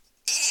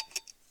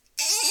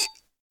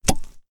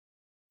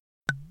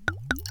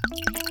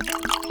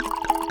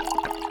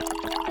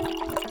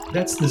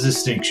That's the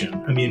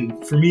distinction. I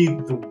mean, for me,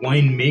 the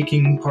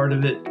winemaking part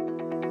of it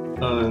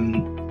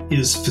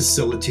is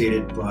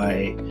facilitated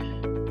by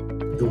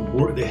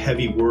the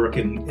heavy work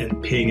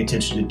and paying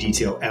attention to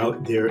detail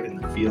out there in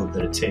the field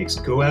that it takes.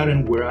 Go out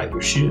and wear out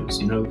your shoes,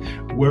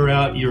 wear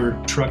out your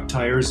truck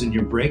tires and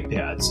your brake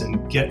pads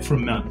and get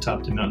from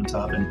mountaintop to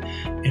mountaintop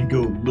and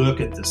go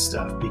look at this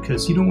stuff,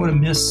 because you don't want to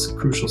miss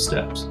crucial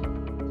steps.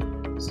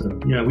 So,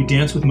 we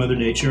dance with Mother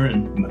Nature,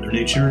 and Mother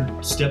Nature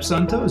steps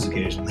on toes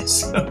occasionally.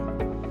 So.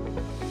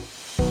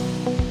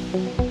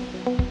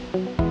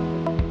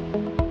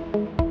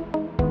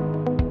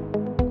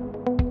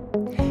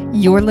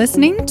 You're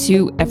listening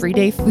to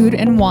Everyday Food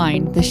and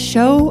Wine, the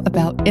show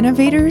about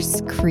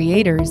innovators,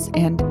 creators,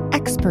 and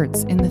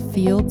experts in the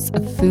fields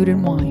of food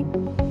and wine.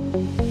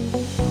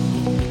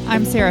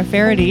 I'm Sarah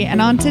Faraday,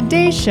 and on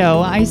today's show,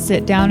 I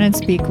sit down and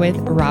speak with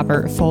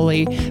Robert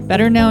Foley,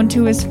 better known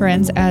to his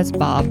friends as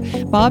Bob.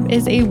 Bob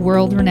is a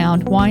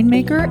world-renowned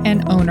winemaker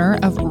and owner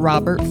of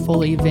Robert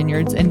Foley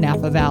Vineyards in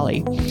Napa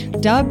Valley.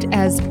 Dubbed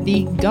as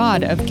the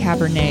god of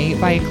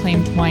Cabernet by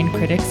acclaimed wine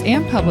critics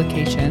and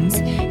publications,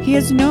 he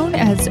is known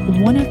as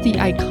one of the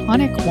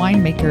iconic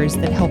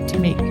winemakers that helped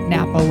make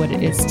Napa what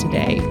it is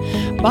today.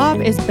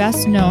 Bob is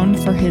best known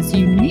for his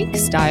unique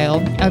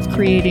style of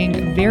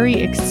creating very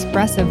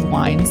expressive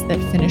wines that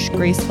finish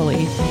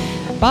gracefully.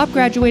 Bob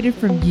graduated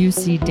from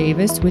UC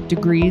Davis with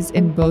degrees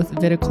in both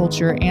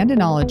viticulture and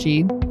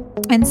enology,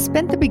 and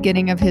spent the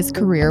beginning of his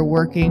career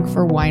working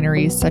for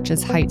wineries such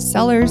as Heights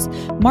Cellars,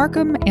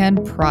 Markham,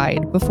 and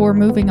Pride, before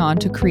moving on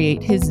to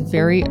create his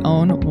very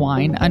own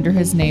wine under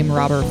his name,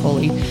 Robert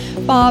Foley.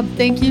 Bob,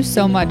 thank you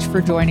so much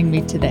for joining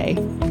me today.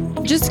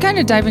 Just kind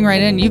of diving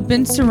right in, you've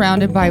been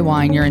surrounded by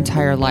wine your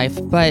entire life,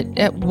 but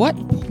at what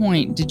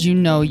point did you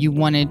know you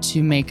wanted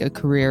to make a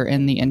career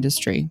in the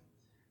industry?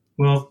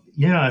 Well,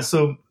 yeah,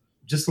 so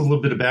just a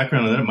little bit of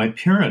background on that. My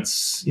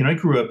parents, I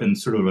grew up in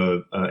sort of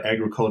a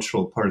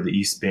agricultural part of the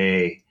East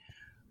Bay.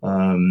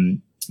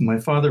 My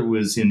father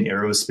was in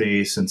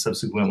aerospace and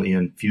subsequently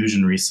in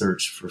fusion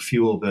research for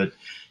fuel, but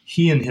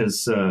he and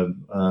his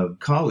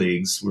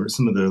colleagues were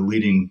some of the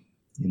leading,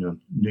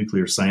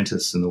 nuclear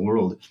scientists in the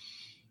world,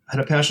 had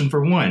a passion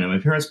for wine. And my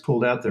parents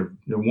pulled out their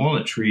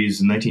walnut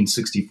trees in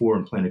 1964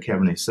 and planted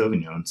Cabernet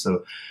Sauvignon.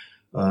 So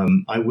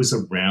I was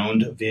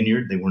around a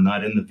vineyard. They were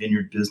not in the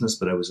vineyard business,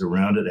 but I was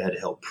around it. I had to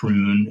help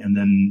prune. And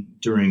then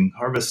during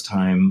harvest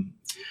time,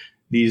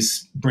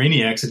 these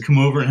brainiacs had come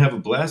over and have a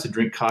blast to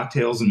drink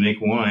cocktails and make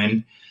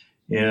wine.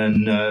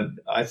 And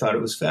I thought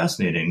it was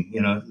fascinating,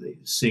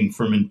 seeing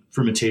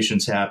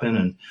fermentations happen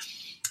and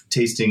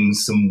tasting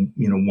some,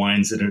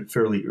 wines at a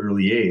fairly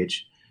early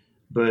age.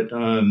 But,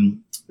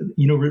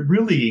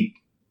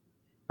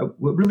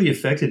 what really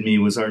affected me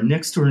was our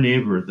next door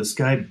neighbor. This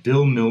guy,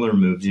 Bill Miller,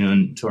 moved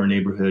into our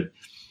neighborhood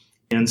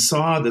and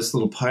saw this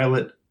little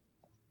pilot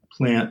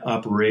plant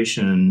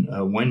operation,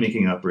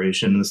 winemaking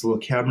operation, in this little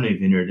Cabernet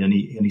vineyard. And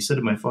he said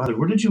to my father,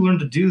 "Where did you learn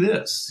to do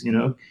this?"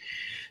 And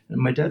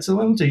my dad said,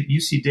 "Well, I went to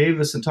UC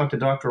Davis and talked to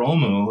Dr.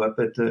 Olmo up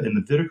in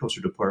the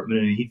viticulture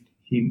department. And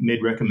he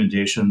made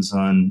recommendations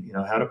on,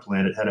 how to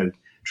plant it, how to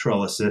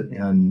trellis it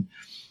and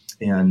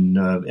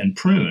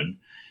prune."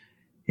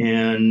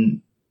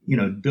 And,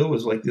 Bill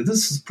was like,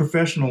 "This is a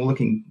professional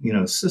looking,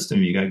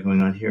 system you got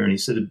going on here." And he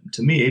said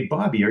to me, "Hey,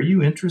 Bobby, are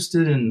you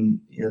interested in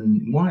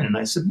wine?" And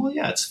I said, "Well,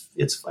 yeah,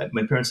 it's fun.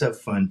 My parents have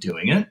fun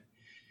doing it."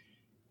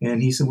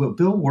 And he said, "Well,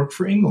 Bill worked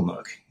for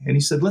Inglenook." And he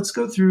said, "Let's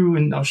go through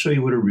and I'll show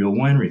you what a real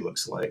winery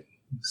looks like."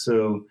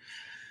 So,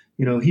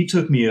 he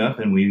took me up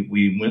and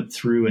we went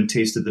through and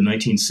tasted the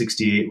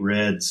 1968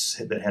 reds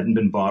that hadn't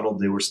been bottled.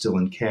 They were still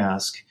in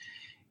cask.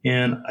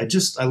 And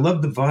I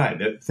loved the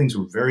vibe. Things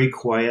were very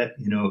quiet.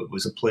 It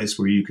was a place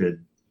where you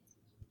could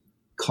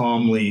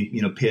calmly,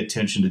 pay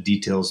attention to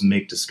details and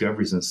make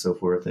discoveries and so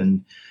forth.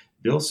 And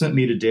Bill sent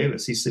me to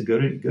Davis. He said, go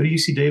to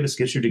UC Davis,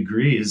 get your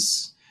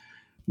degrees,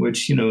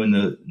 which, in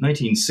the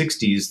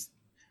 1960s,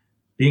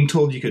 being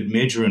told you could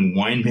major in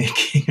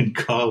winemaking in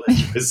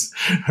college was,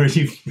 are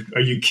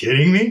you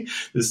kidding me?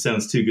 This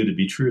sounds too good to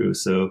be true.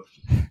 So,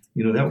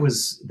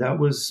 that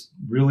was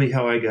really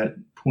how I got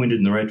pointed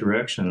in the right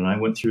direction. And I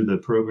went through the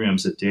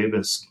programs at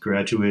Davis,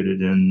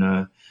 graduated, and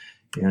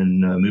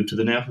moved to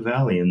the Napa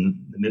Valley in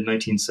the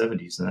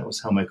mid-1970s. And that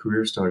was how my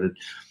career started.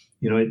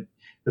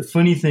 The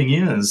funny thing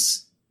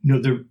is,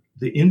 the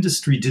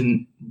industry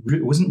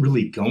wasn't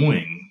really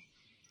going.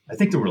 I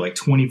think there were like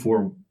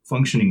 24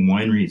 functioning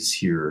wineries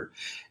here.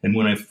 And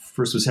when I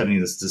first was having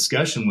this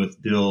discussion with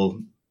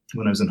Bill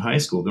when I was in high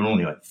school, there were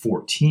only like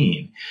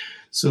 14.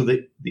 So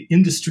the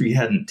industry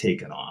hadn't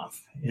taken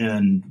off.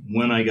 And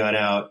when I got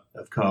out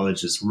of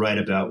college is right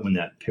about when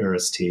that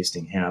Paris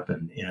tasting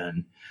happened.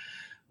 And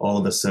all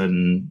of a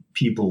sudden,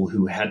 people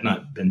who had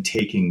not been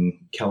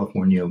taking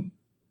California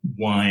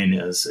wine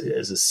as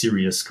a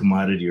serious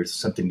commodity or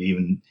something to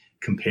even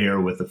compare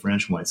with the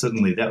French wine,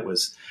 suddenly that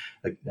was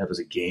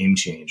a game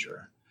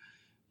changer.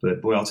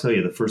 But boy, I'll tell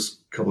you, the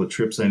first couple of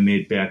trips I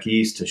made back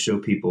east to show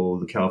people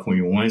the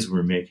California wines we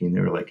were making,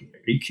 they were like,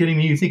 "Are you kidding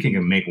me? You think you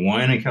can make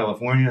wine in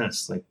California?"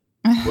 It's like,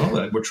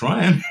 Well, we're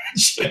trying.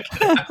 So,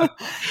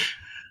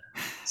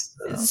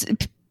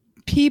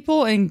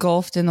 people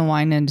engulfed in the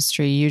wine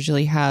industry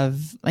usually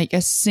have like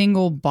a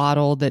single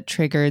bottle that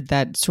triggered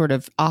that sort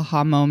of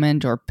aha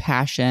moment or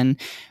passion.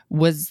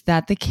 Was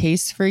that the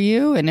case for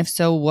you? And if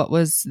so, what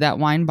was that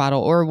wine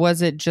bottle, or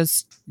was it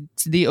just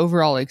the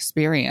overall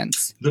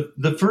experience?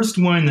 The first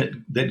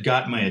wine that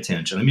got my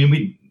attention. I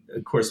mean,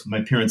 of course,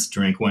 my parents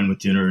drank wine with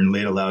dinner, and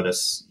they allowed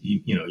us,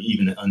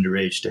 even at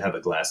underage, to have a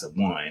glass of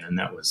wine, and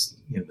that was,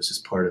 it was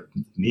just part of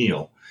the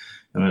meal.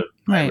 I have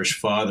an Irish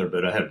father,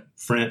 but I had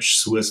French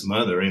Swiss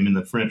mother. I mean,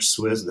 the French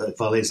Swiss, the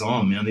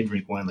Valaisan, man, they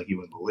drink wine like you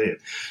wouldn't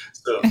believe.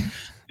 So,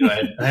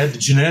 I had the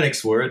genetics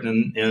for it,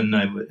 and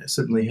I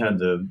certainly had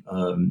the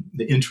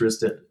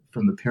interest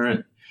from the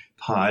parent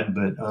pod.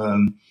 But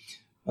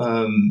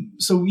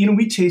so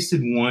we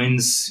tasted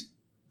wines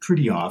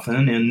pretty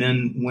often, and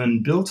then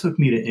when Bill took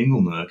me to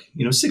Inglenook,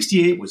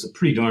 68 was a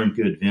pretty darn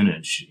good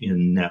vintage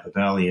in Napa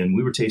Valley, and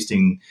we were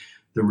tasting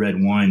the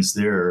red wines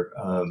there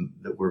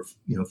that were,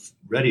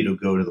 ready to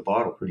go to the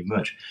bottle pretty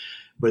much.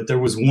 But there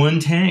was one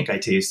tank I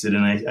tasted,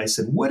 and I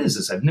said, "What is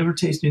this? I've never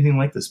tasted anything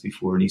like this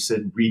before." And he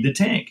said, "Read the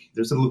tank."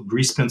 There's a little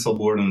grease pencil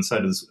board on the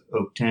side of this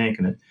oak tank,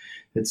 and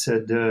it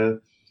said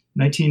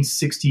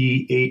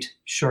 1968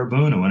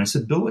 Charbonneau. And I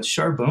said, "Bill, what's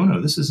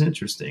Charbonneau? This is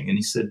interesting." And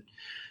he said,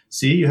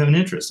 "See, you have an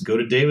interest. Go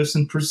to Davis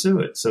and pursue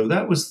it." So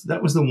that was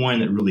the wine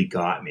that really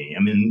got me.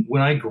 I mean,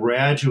 when I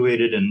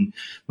graduated and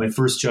my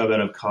first job out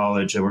of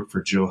college, I worked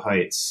for Joe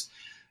Heitz.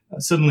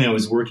 Suddenly I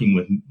was working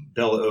with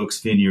Bella Oaks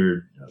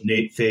Vineyard,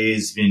 Nate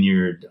Fay's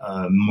Vineyard,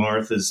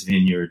 Martha's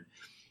Vineyard,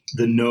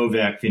 the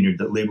Novak Vineyard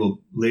that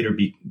later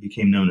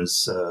became known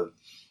as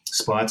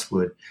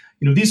Spotswood.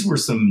 These were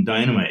some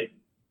dynamite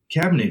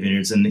Cabernet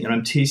vineyards, and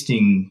I'm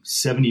tasting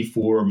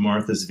 74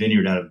 Martha's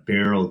Vineyard out of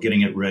barrel, getting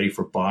it ready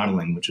for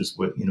bottling, which is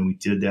what we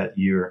did that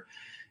year.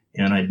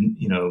 And I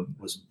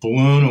was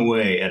blown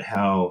away at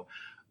how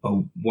a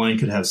wine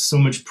could have so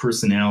much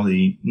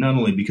personality, not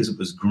only because it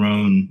was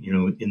grown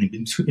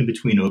in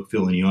between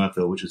Oakville and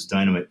Yountville, which is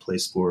dynamite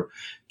place for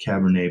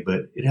Cabernet,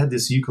 but it had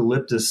this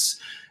eucalyptus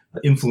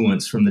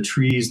influence from the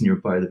trees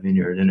nearby the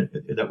vineyard, and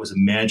that was a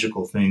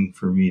magical thing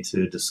for me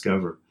to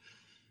discover.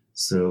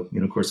 So,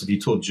 of course, if you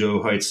told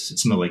Joe Heitz it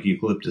smelled like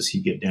eucalyptus,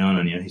 he'd get down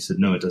on you. He said,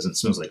 "No, it doesn't. It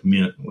smells like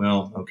mint."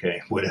 Well,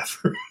 okay,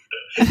 whatever.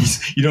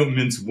 You don't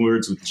mince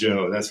words with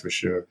Joe, that's for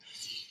sure.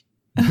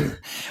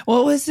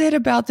 What was it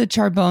about the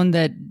Charbonne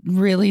that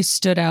really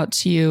stood out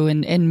to you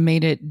and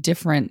made it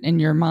different in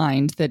your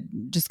mind, that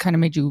just kind of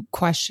made you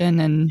question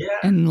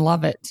and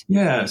love it?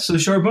 Yeah. So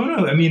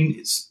Charbonneau, I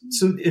mean,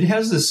 so it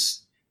has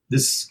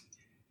this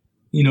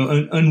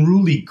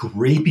unruly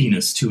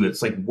grapiness to it.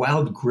 It's like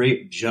wild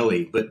grape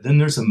jelly, but then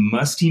there's a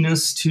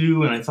mustiness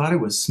too. And I thought I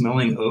was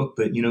smelling oak,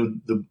 but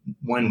the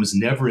wine was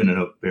never in an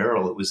oak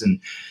barrel. It was in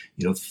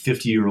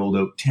 50-year-old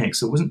oak tank,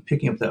 so it wasn't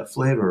picking up that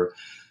flavor.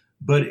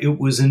 But it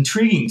was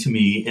intriguing to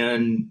me,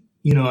 and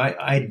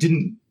I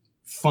didn't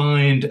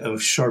find a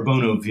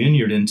Charbonneau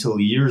vineyard until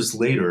years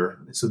later.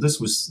 So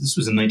this was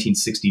in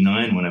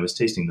 1969 when I was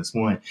tasting this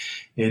wine,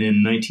 and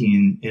in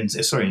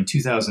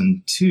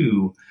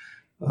 2002.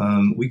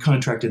 We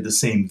contracted the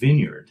same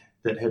vineyard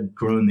that had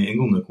grown the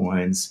Inglenook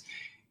wines.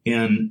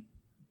 And,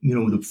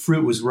 the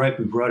fruit was ripe.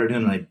 We brought it in,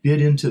 and I bit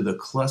into the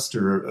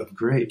cluster of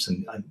grapes,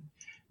 and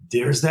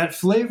there's that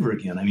flavor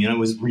again. I mean, I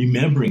was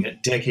remembering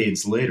it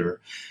decades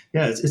later.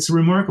 Yeah, it's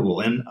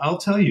remarkable. And I'll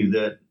tell you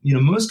that,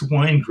 most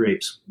wine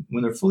grapes,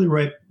 when they're fully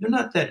ripe, they're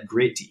not that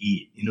great to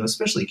eat,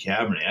 especially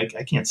Cabernet.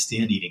 I can't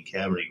stand eating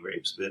Cabernet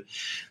grapes,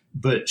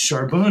 but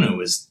Charbonneau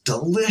is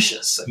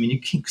delicious. I mean, you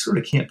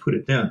can't put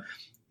it down.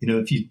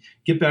 If you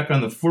get back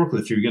on the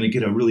forklift, you're going to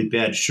get a really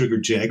bad sugar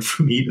jag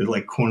from eating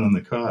like corn on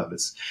the cob.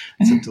 It's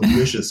a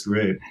delicious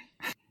grape.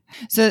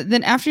 So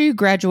then after you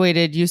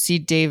graduated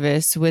UC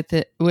Davis with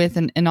an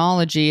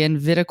enology and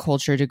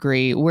viticulture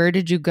degree, where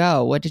did you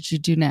go? What did you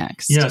do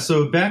next? Yeah,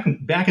 so back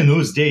in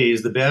those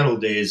days, the bad old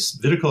days,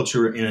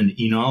 viticulture and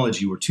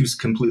enology were two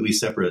completely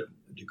separate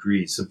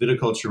degrees. So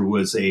viticulture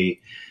was a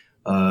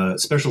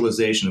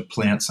specialization of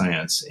plant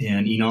science,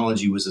 and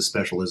enology was a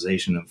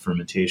specialization of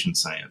fermentation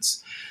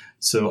science.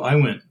 So I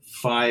went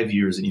 5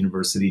 years at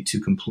university to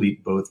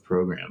complete both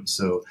programs.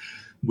 So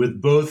with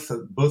both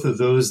of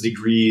those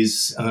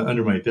degrees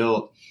under my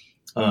belt,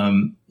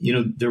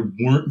 there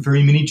weren't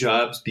very many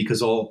jobs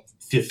because all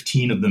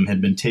 15 of them had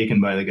been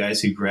taken by the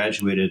guys who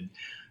graduated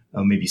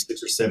maybe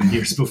 6 or 7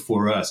 years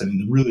before us. I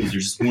mean, really, there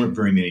just weren't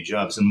very many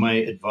jobs. And my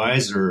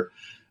advisor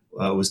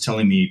was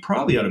telling me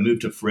probably ought to move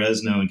to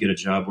Fresno and get a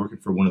job working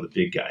for one of the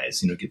big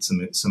guys, get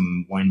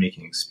some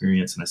winemaking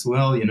experience. And I said,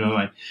 well,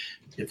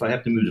 if I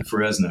have to move to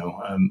Fresno,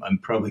 I'm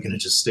probably going to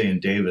just stay in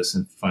Davis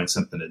and find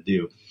something to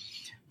do.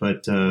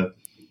 But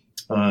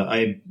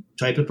I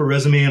typed up a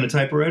resume on a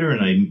typewriter,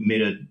 and I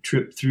made a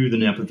trip through the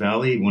Napa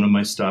Valley. One of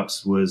my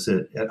stops was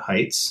at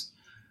Heitz.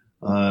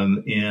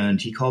 And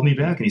he called me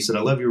back and he said,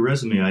 "I love your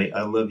resume.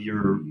 I love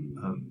your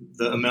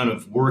the amount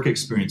of work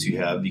experience you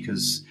have,"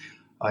 because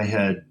I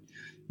had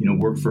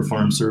worked for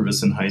farm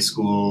service in high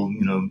school,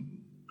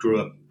 grew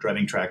up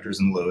driving tractors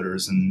and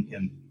loaders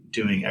and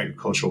doing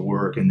agricultural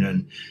work. And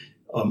then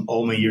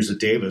all my years at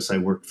Davis, I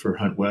worked for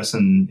Hunt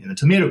Wesson in a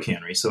tomato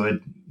cannery. So I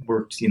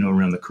worked,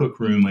 around the cook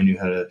room. I knew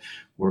how to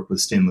work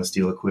with stainless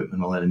steel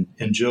equipment, all that.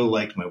 And Joe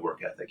liked my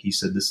work ethic. He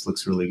said, "This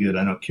looks really good.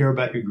 I don't care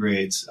about your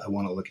grades. I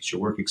want to look at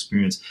your work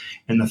experience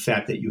and the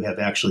fact that you have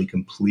actually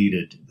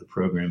completed the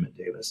program at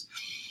Davis."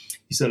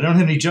 He said, "I don't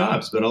have any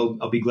jobs, but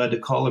I'll be glad to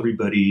call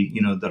everybody,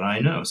 that I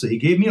know." So he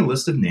gave me a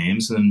list of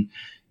names, and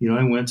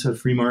I went to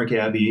Freemark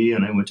Abbey,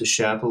 and I went to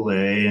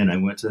Chapelet, and I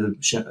went to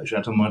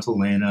Chateau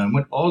Montelena, and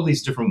went all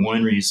these different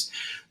wineries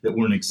that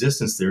were in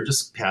existence there.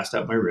 Just passed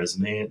out my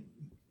resume,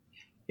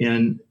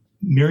 and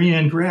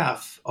Marianne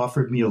Graff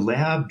offered me a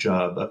lab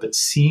job up at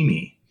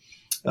SEME,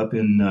 up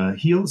in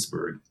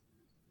Healdsburg.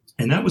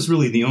 And that was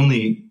really the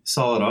only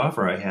solid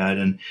offer I had.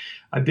 And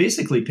I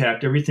basically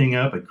packed everything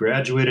up. I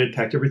graduated,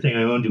 packed everything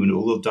I owned into a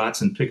little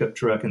Datsun pickup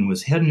truck, and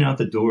was heading out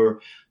the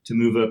door to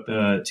move up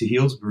to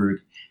Healdsburg.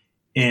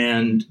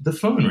 And the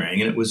phone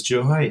rang, and it was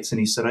Joe Heitz. And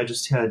he said, "I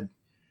just had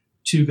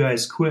 2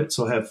 guys quit,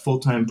 so I'll have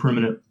full-time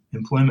permanent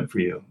employment for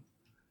you."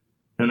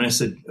 And I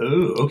said,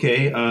 "Oh,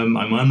 okay. I'm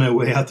on my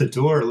way out the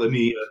door. Let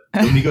me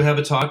go have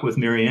a talk with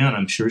Marianne.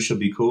 I'm sure she'll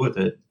be cool with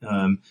it,"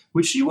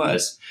 which she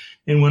was.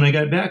 And when I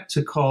got back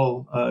to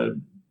call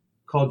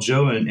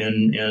Joe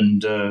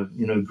and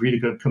agree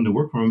to come to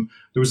work for him,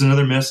 there was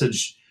another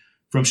message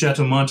from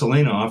Chateau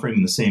Montelena offering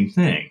him the same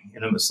thing.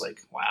 And I was like,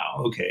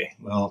 "Wow, okay.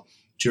 Well,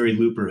 Jerry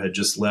Looper had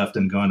just left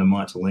and gone to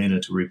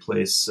Montelena to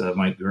replace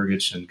Mike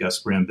Gergich and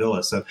Gus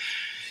Brambilla. So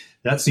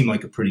that seemed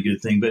like a pretty good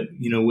thing. But,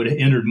 what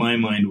entered my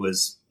mind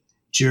was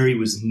Jerry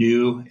was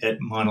new at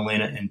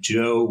Montelena, and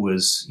Joe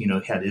was,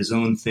 had his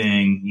own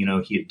thing.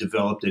 He had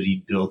developed it,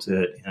 he built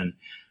it. And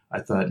I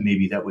thought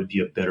maybe that would be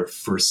a better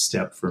first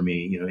step for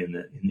me, in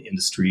the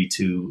industry,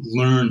 to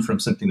learn from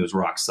something that was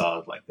rock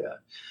solid like that.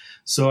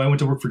 So I went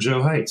to work for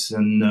Joe Heitz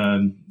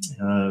and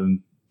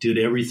did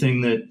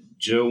everything that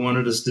Joe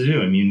wanted us to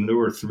do. I mean, there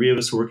were 3 of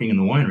us working in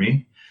the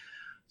winery,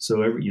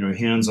 so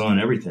hands-on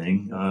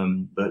everything.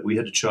 But we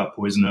had to chop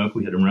poison oak,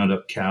 we had to round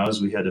up cows,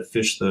 we had to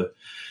fish the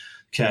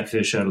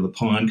catfish out of the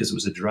pond because it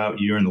was a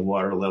drought year and the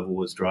water level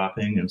was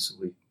dropping, and so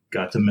we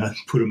got to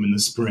put them in the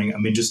spring. I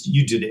mean, just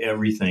you did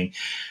everything.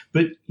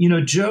 But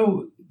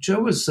Joe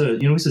was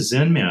he's a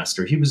Zen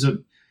master. He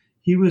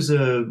was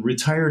a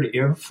retired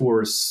Air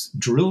Force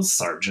drill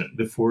sergeant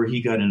before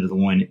he got into the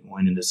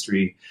wine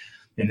industry,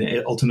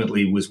 and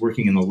ultimately was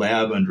working in the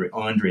lab under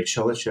Andrei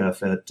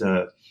Chelychev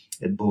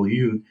at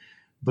Beaulieu.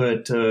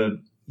 But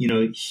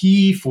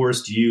he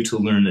forced you to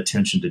learn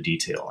attention to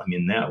detail. I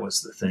mean, that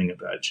was the thing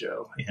about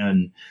Joe.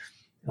 And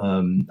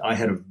I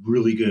had a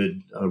really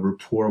good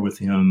rapport with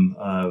him.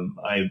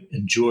 I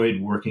enjoyed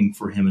working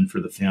for him and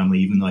for the family,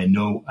 even though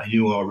I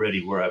knew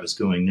already where I was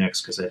going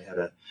next because I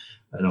had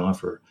an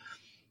offer,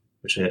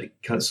 which I had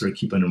to sort of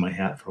keep under my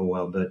hat for a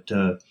while. But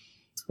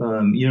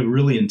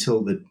really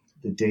until the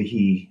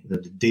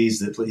days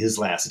that his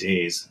last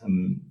days,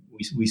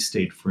 we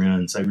stayed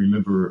friends. I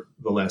remember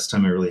the last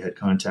time I really had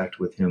contact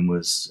with him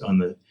was on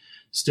the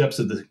steps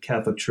of the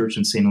Catholic Church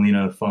in St.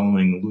 Helena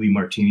following Louis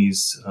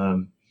Martini's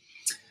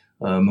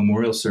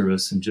memorial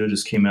service. And Joe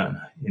just came out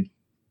and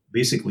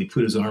basically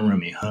put his arm around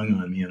me, hung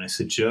on me. And I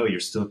said, "Joe,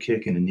 you're still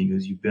kicking." And he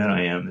goes, "You bet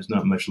I am. There's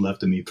not much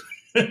left of me."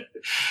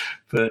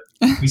 But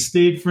we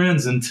stayed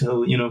friends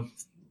until,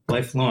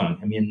 lifelong.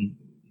 I mean,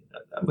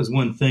 that was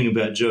one thing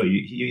about Joe.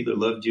 He either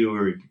loved you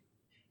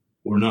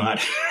or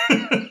not.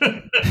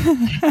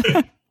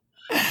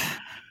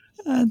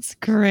 That's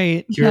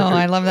great. No,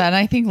 I love that. And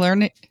I think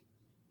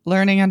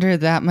learning under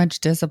that much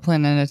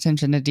discipline and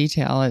attention to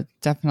detail, it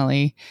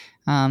definitely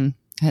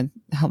had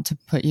helped to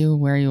put you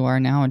where you are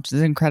now, which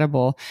is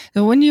incredible.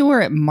 So when you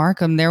were at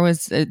Markham, there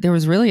was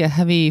really a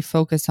heavy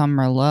focus on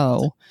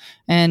Merlot,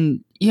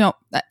 and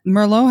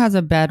Merlot has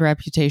a bad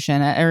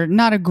reputation, or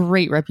not a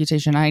great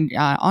reputation.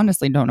 I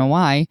honestly don't know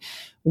why.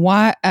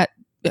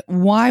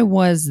 Why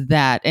was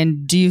that?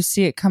 And do you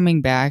see it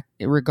coming back,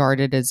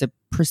 regarded as a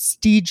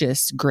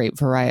prestigious grape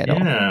varietal?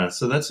 Yeah,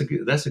 so that's a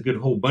good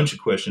whole bunch of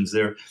questions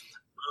there.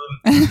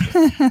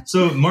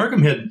 So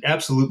Markham had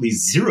absolutely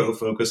zero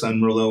focus on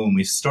Merlot when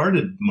we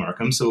started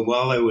Markham. So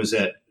while I was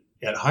at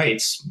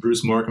Heitz,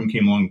 Bruce Markham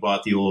came along and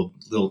bought the old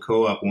little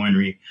co-op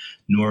winery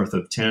north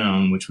of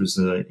town, which was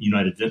a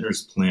United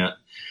Vintners plant.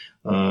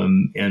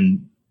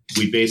 And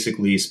we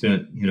basically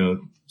spent,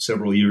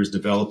 several years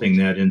developing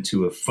that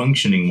into a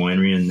functioning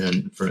winery, and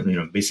then for,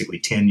 basically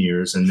 10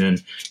 years. And then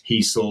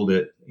he sold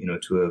it,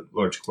 to a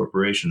large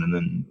corporation, and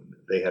then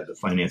they had the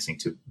financing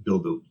to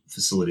build the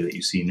facility that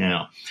you see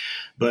now.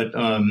 But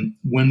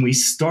when we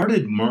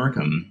started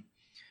Markham,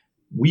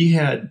 we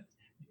had,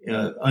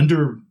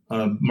 under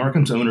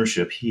Markham's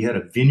ownership, he had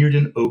a vineyard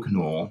in Oak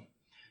Knoll.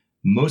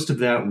 Most of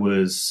that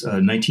was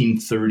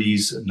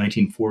 1930s,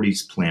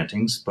 1940s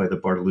plantings by the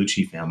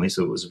Bartolucci family,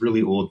 so it was a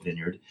really old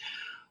vineyard.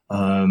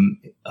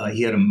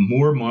 He had a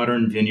more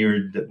modern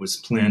vineyard that was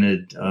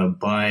planted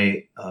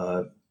by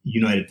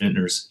United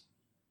Vintners,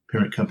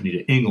 parent company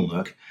to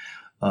Inglenook,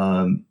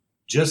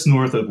 just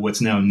north of what's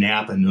now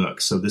Napa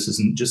Nook. So this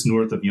is just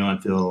north of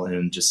Yountville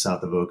and just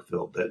south of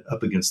Oakville, but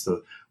up against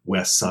the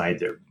west side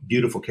there.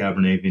 Beautiful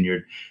Cabernet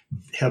vineyard,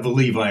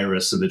 heavily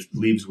virus, so the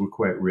leaves were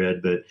quite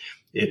red, but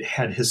it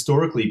had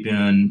historically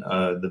been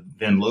the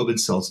Van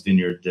Lobensel's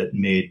vineyard that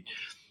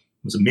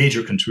was a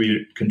major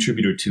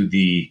contributor to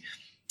the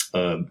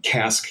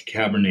cask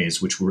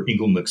Cabernets, which were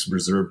Inglenook's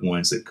reserve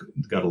wines that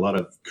got a lot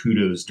of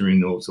kudos during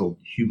those old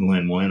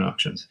Hugoland wine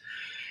auctions.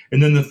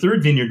 And then the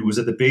third vineyard was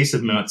at the base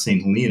of Mount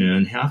St. Helena,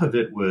 and half of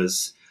it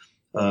was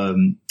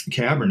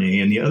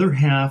Cabernet, and the other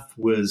half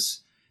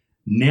was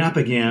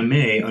Napa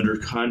Gamay under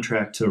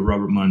contract to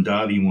Robert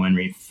Mondavi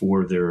Winery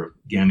for their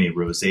Gamay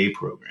Rosé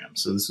program.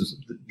 So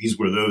these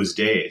were those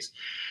days.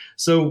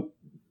 So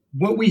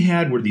what we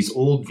had were these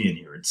old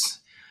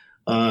vineyards.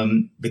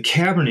 The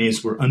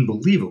Cabernets were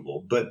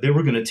unbelievable, but they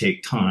were going to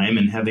take time,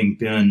 and having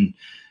been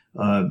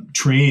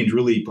trained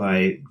really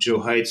by Joe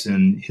Heitz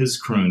and his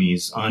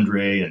cronies,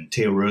 Andre and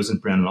Theo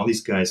Rosenbrand and all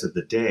these guys of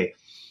the day,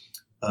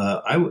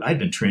 I'd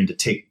been trained to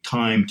take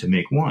time to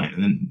make wine.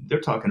 And then they're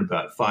talking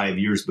about 5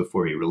 years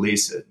before you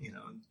release it,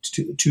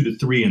 2 to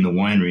 3 in the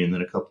winery and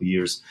then a couple of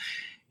years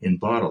in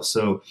bottle.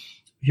 So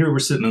here we're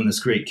sitting on this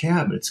great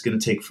cab. It's going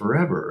to take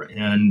forever.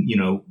 And,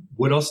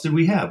 what else did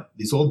we have?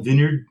 This old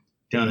vineyard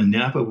down in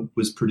Napa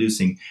was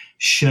producing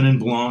Chenin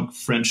Blanc,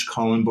 French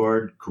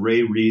Colombard,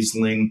 Grey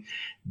Riesling,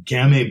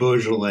 Gamay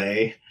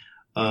Beaujolais.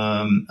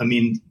 How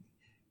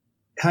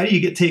do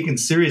you get taken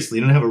seriously?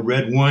 You don't have a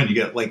red wine. You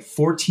got like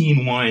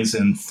 14 wines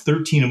and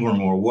 13 of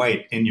them are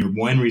white, and your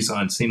winery's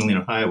on St.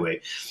 Helena Highway.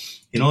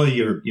 And all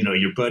your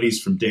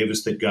buddies from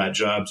Davis that got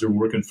jobs are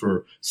working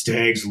for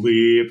Stag's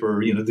Leap or,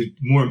 the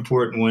more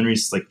important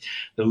wineries, like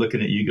they're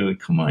looking at you going,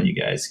 come on, you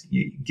guys,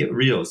 you get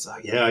real. It's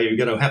like, yeah, you're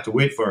going to have to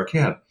wait for our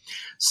cab.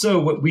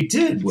 So what we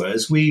did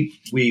was we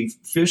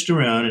fished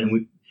around, and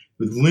with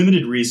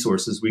limited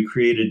resources, we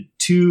created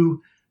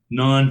 2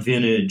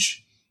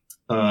 non-vintage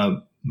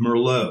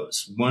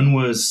Merlots. One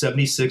was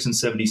 76 and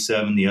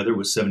 77. The other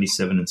was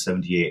 77 and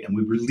 78. And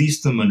we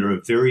released them under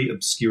a very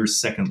obscure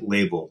second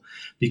label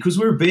because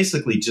we were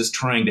basically just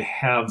trying to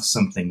have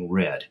something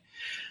red.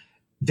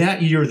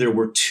 That year, there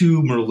were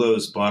 2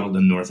 Merlots bottled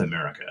in North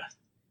America.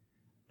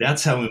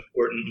 That's how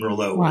important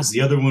Merlot was. Wow.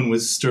 The other one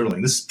was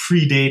Sterling. This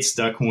predates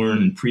Duckhorn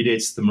and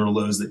predates the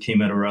Merlots that came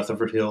out of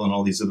Rutherford Hill and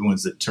all these other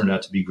ones that turned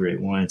out to be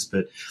great wines.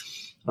 But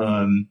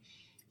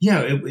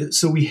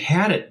so we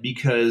had it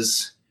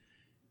because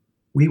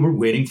we were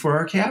waiting for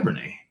our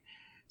Cabernet.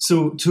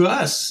 So to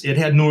us, it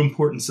had no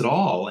importance at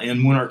all.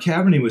 And when our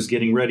Cabernet was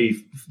getting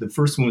ready, the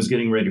first one was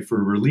getting ready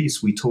for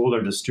release, we told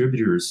our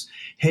distributors,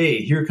 hey,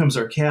 here comes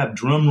our cab,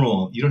 drum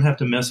roll. You don't have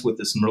to mess with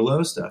this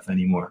Merlot stuff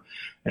anymore.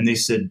 And they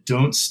said,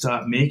 don't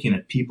stop making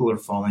it. People are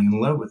falling in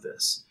love with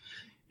this.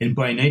 And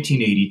by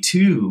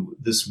 1982,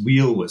 this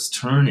wheel was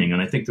turning.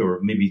 And I think there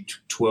were maybe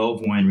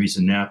 12 wineries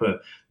in Napa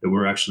that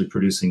were actually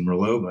producing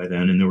Merlot by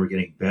then, and they were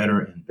getting better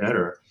and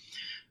better.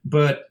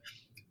 But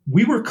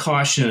we were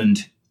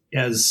cautioned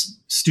as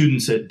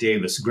students at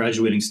Davis,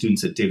 graduating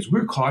students at Davis, we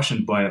were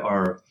cautioned by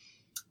our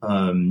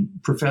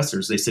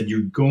professors. They said,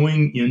 you're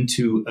going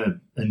into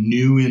a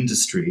new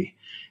industry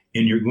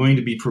and you're going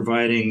to be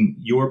providing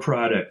your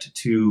product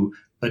to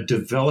a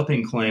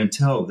developing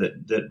clientele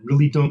that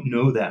really don't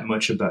know that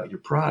much about your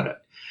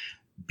product.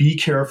 Be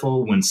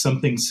careful. When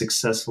something's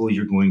successful,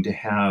 you're going to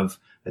have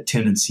a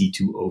tendency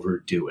to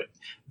overdo it.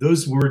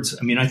 Those words,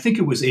 I think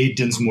it was A.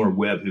 Dinsmore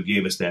Webb who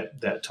gave us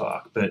that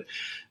talk, but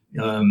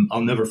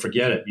I'll never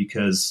forget it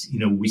because,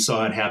 we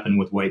saw it happen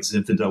with White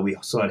Zinfandel. We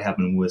saw it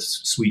happen with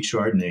Sweet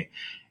Chardonnay.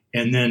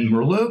 And then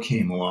Merlot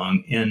came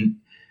along and,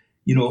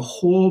 a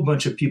whole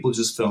bunch of people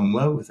just fell in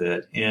love with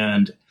it.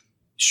 And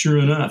sure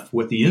enough,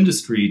 what the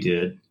industry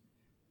did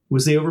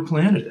was they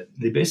overplanted it.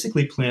 They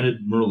basically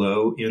planted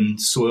Merlot in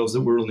soils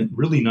that were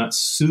really not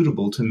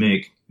suitable to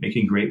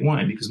making great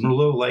wine because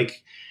Merlot,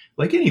 like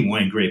any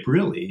wine grape,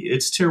 really,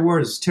 its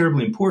terroir is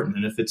terribly important.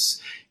 And if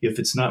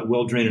it's not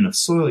well-drained enough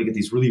soil, you get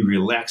these really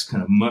relaxed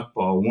kind of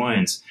muckball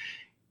wines.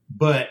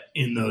 But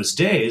in those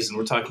days, and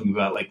we're talking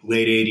about like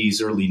late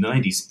 80s, early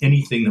 90s,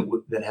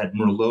 anything that had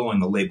Merlot on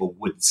the label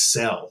would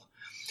sell.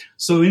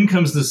 So in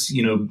comes this,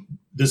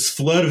 this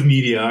flood of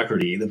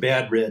mediocrity, the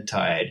bad red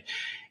tide.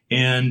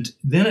 And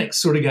then it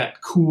sort of got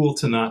cool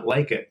to not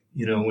like it.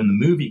 When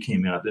the movie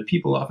came out, that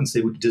people often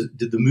say, did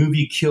the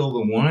movie kill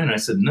the wine? I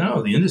said,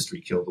 no, the industry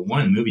killed the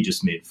wine. The movie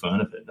just made fun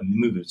of it. The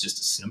movie was just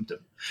a symptom.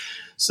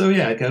 So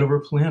yeah, it got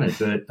overplanted.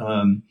 But,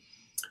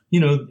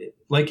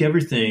 like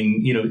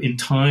everything, in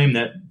time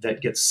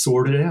that gets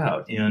sorted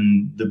out.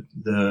 And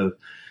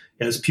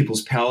as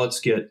people's palates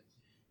get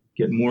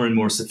more and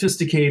more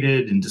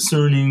sophisticated and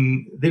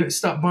discerning, they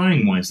stop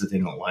buying wines that they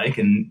don't like,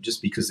 and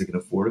just because they can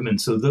afford them.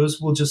 And so those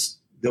will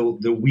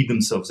they'll weed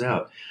themselves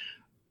out.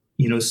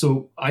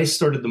 So I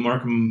started the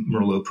Markham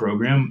Merlot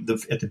program.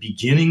 At the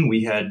beginning,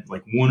 we had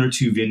like 1 or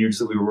 2 vineyards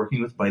that we were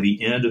working with. By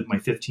the end of my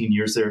 15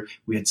 years there,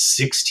 we had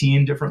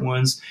 16 different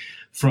ones.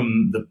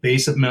 from the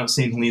base of Mount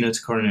St. Helena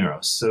to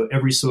Carneros. So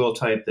every soil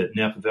type that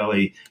Napa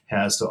Valley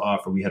has to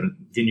offer. We had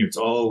vineyards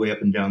all the way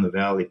up and down the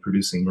valley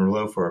producing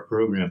Merlot for our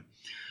program.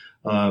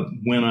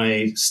 When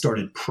I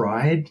started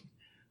Pride,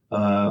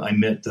 I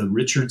met the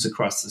Richards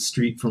across the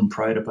street from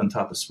Pride up on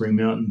top of Spring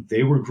Mountain.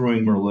 They were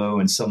growing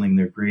Merlot and selling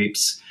their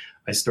grapes.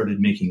 I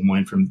started making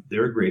wine from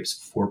their grapes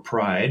for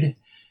Pride.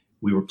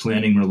 We were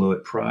planting Merlot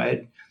at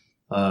Pride.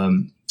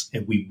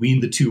 And we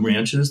weaned the two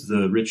ranches.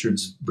 The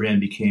Richards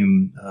brand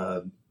became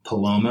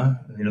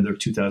Paloma, their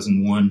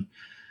 2001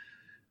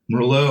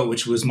 Merlot,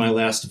 which was my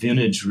last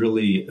vintage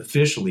really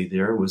officially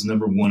there, was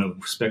number one of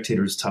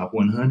Spectator's Top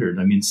 100.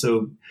 I mean,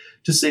 so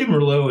to say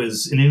Merlot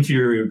is an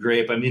inferior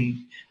grape, I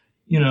mean,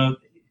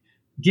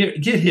 get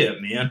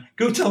hip, man.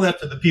 Go tell that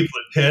to the people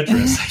at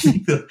Petrus. I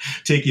think they'll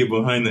take you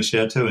behind the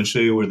chateau and show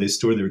you where they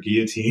store their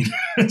guillotine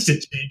to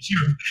change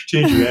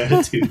your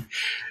attitude.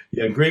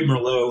 Yeah, great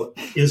Merlot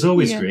is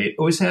always great,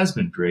 always has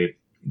been great.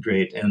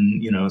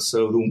 And,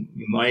 so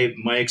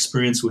my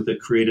experience with it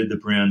created the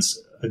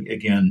brands,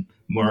 again,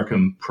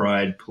 Markham,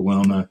 Pride,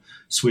 Paloma,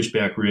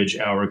 Switchback Ridge,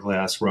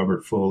 Hourglass,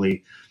 Robert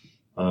Foley.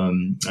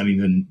 I'm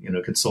even,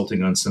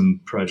 consulting on some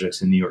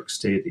projects in New York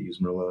State that use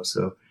Merlot.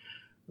 So,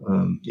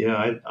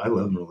 I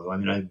love Merlot. I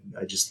mean,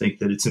 I just think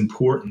that it's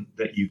important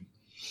that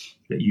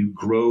you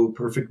grow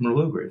perfect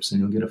Merlot grapes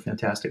and you'll get a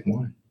fantastic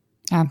wine.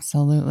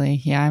 Absolutely.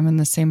 Yeah, I'm in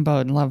the same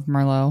boat. Love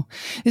Merlot.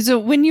 So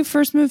when you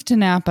first moved to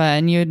Napa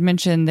and you had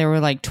mentioned there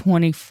were like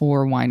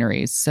 24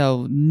 wineries,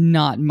 so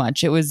not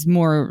much. It was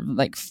more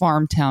like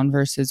farm town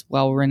versus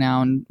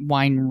well-renowned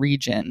wine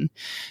region.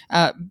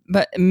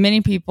 But many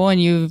people, and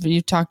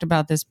you've talked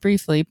about this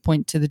briefly,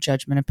 point to the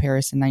Judgment of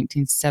Paris in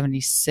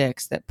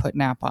 1976 that put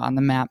Napa on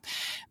the map.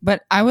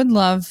 But I would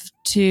love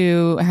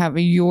to have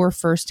your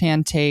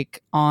firsthand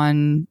take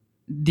on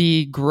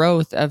the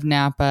growth of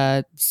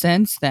Napa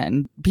since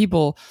then.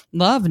 People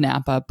love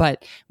Napa,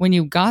 but when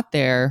you got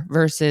there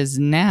versus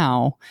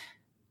now,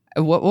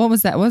 what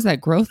was that? What was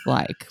that growth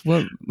like?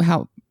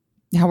 How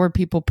were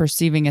people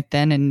perceiving it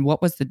then? And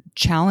what was the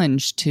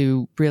challenge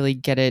to really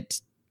get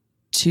it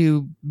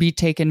to be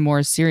taken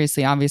more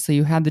seriously? Obviously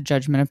you had the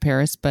Judgment of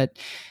Paris, but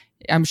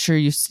I'm sure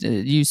you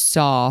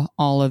saw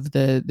all of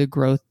the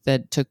growth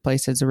that took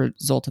place as a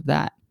result of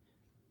that.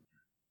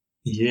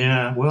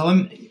 Yeah,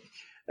 well,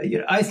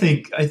 I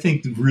think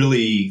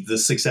really the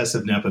success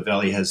of Napa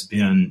Valley has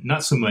been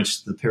not so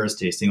much the Paris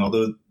tasting,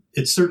 although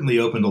it certainly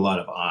opened a lot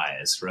of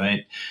eyes,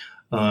 right?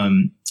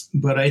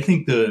 But I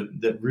think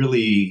that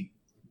really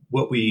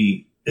what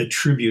we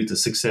attribute the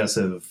success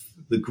of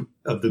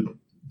the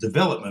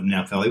development of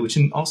Napa Valley, which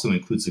also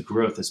includes the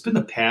growth, has been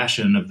the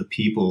passion of the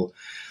people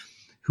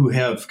who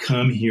have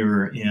come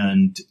here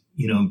and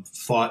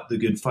fought the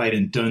good fight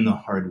and done the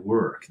hard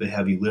work, the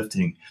heavy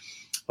lifting.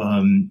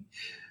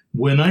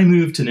 When I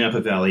moved to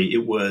Napa Valley,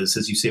 it was,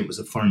 as you say, it was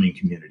a farming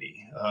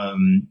community,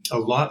 a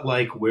lot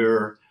like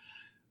where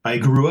I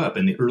grew up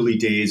in the early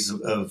days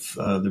of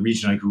the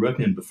region I grew up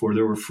in before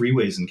there were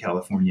freeways in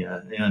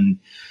California. And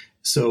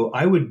so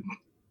I would,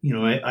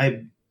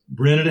 I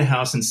rented a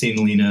house in St.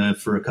 Helena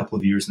for a couple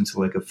of years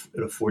until I could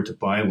afford to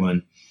buy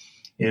one.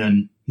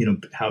 And,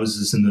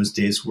 houses in those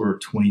days were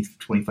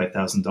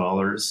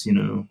 $25,000,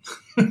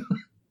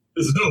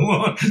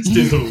 It's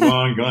days are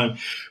long gone.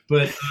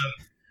 But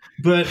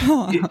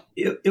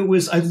it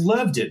was, I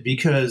loved it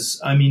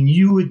because,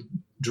 you would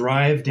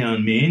drive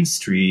down Main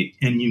Street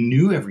and you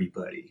knew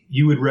everybody.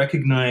 You would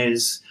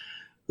recognize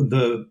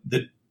the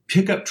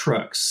pickup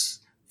trucks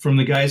from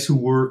the guys who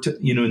worked,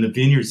 in the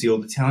vineyards, the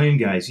old Italian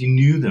guys. You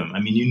knew them.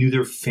 You knew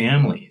their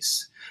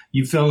families.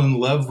 You fell in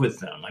love with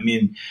them.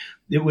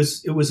 It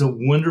was a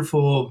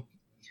wonderful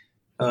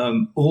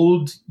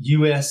old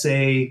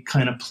USA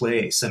kind of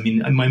place.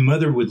 My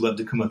mother would love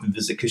to come up and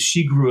visit because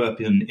she grew up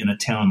in a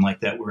town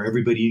like that where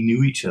everybody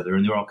knew each other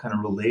and they're all kind of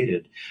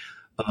related.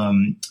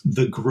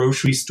 The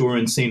grocery store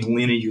in St.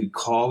 Helena, you could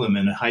call them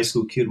and a high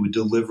school kid would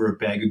deliver a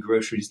bag of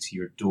groceries to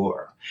your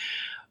door.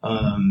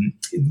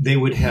 They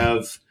would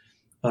have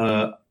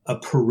a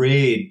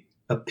parade,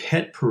 a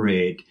pet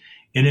parade,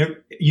 and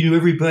you knew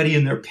everybody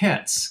and their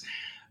pets.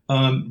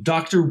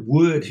 Dr.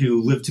 Wood,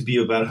 who lived to be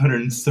about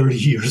 130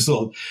 years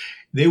old,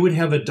 they would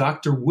have a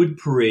Dr. Wood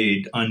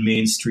parade on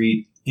Main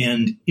Street,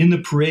 and in the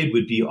parade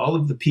would be all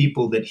of the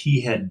people that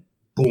he had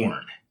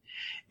born.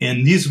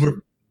 And these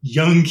were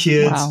young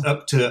kids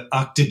up to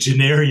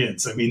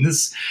octogenarians.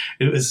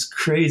 It was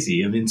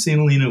crazy. St.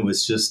 Helena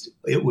was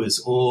it was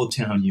old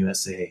town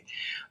USA.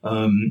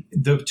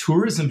 The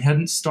tourism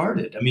hadn't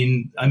started.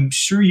 I'm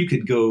sure you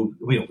could go,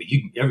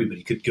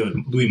 everybody could go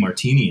to Louis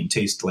Martini and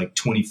taste like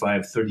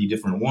 25, 30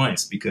 different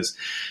wines because,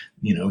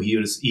 he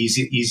was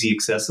easy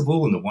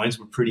accessible and the wines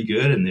were pretty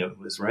good and it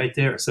was right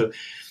there. So,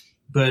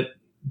 but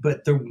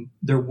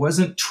there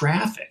wasn't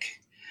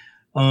traffic.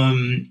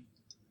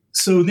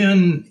 So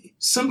then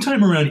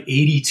sometime around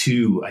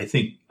 82, I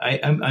think,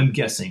 I'm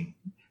guessing,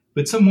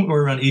 but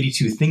somewhere around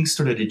 82, things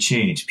started to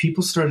change.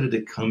 People started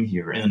to come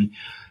here. And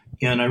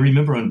I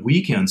remember on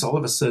weekends, all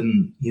of a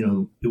sudden,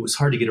 it was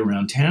hard to get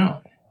around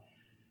town.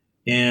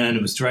 And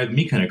it was driving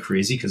me kind of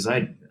crazy because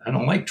I I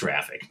don't like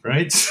traffic,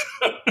 right?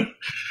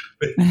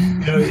 But,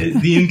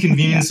 the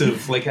inconvenience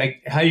of like,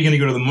 how are you going to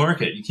go to the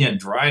market? You can't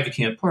drive, you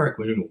can't park.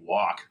 We're going to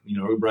walk,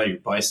 or ride your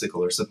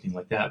bicycle or something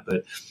like that.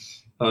 But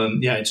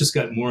it just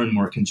got more and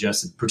more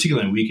congested,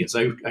 particularly on weekends.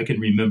 I can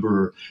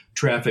remember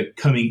traffic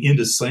coming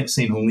into St.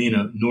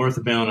 Helena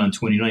northbound on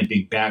 29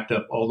 being backed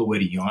up all the way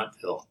to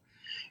Yountville.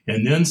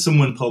 And then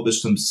someone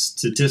published some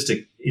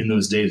statistic in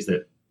those days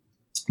that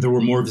there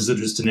were more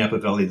visitors to Napa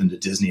Valley than to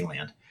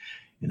Disneyland.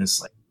 And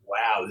it's like,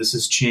 wow, this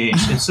has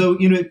changed. And so,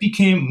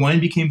 wine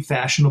became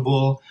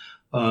fashionable.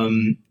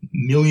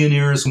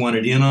 Millionaires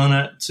wanted in on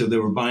it. So they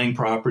were buying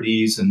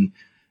properties and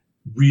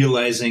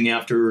realizing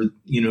after,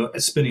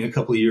 spending a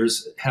couple of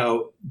years,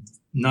 how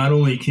not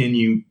only can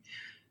you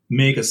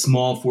make a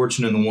small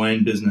fortune in the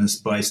wine business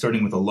by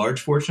starting with a large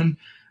fortune,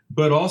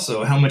 but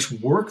also how much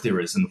work there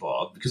is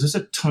involved, because there's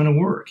a ton of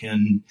work.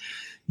 And,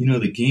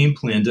 the game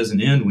plan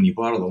doesn't end when you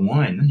bottle the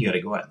wine. Then you got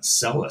to go out and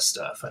sell the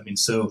stuff. I mean,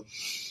 so,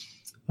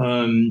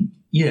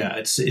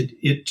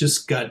 it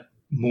just got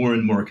more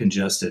and more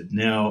congested.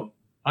 Now,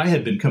 I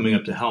had been coming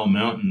up to Howell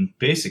Mountain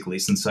basically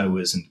since I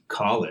was in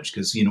college,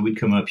 because, we'd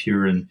come up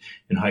here and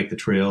hike the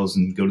trails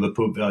and go to the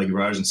Pope Valley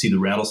Garage and see the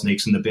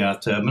rattlesnakes in the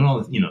bathtub and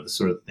all, the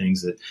sort of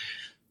things that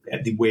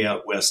at the way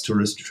out west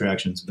tourist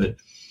attractions. But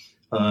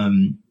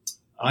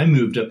I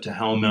moved up to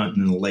Howell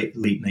Mountain in the late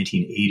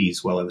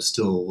 1980s while I was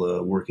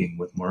still working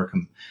with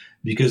Markham,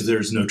 because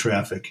there's no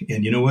traffic.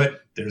 And you know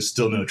what? There's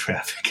still no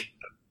traffic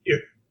here.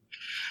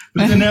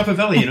 But the Napa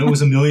Valley, it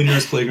was a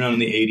millionaire's playground in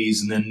the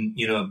 80s. And then,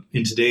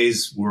 in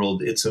today's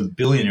world, it's a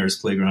billionaire's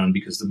playground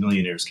because the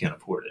millionaires can't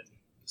afford it.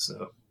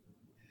 So.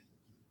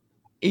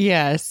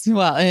 Yes.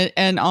 Well,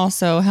 and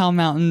also Howell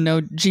Mountain,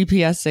 no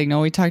GPS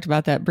signal. We talked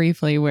about that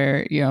briefly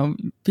where,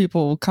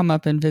 people will come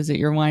up and visit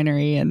your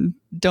winery and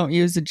don't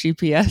use the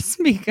GPS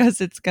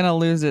because it's going to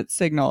lose its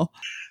signal.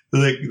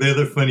 Like the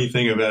other funny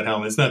thing about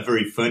Howell, it's not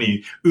very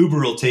funny. Uber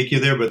will take you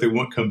there, but they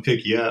won't come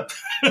pick you up.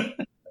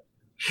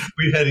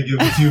 We had to give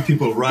a few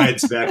people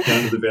rides back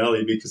down to the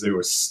valley because they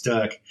were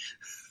stuck.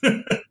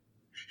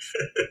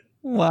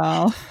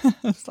 Wow.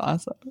 That's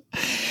awesome.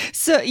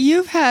 So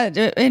you've had,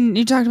 and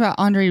you talked about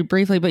Andre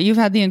briefly, but you've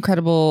had the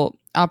incredible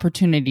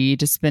opportunity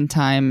to spend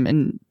time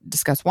and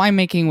discuss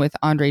winemaking with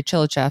Andre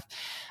Chilechev,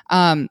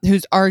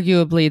 who's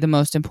arguably the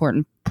most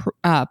important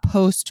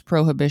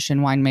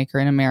post-prohibition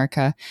winemaker in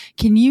America.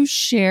 Can you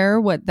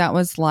share what that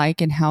was like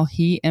and how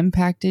he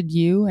impacted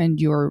you and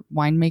your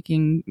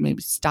winemaking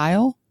maybe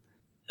style?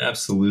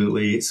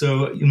 Absolutely.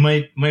 So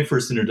my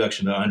first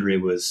introduction to Andre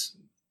was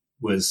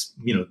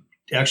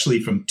actually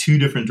from two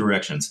different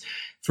directions.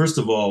 First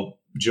of all,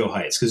 Joe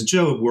Heitz, because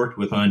Joe worked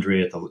with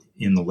Andre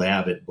in the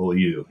lab at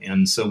Beaulieu.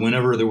 And so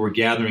whenever there were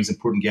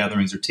important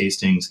gatherings or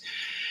tastings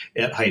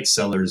at Heitz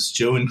Cellars,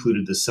 Joe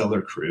included the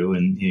cellar crew,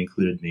 and he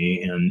included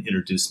me and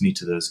introduced me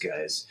to those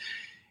guys.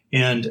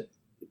 And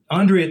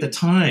Andre at the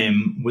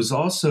time was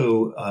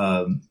also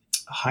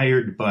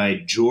hired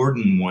by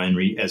Jordan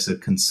Winery as a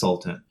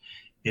consultant.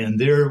 And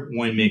their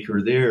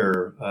winemaker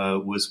there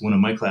was one of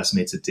my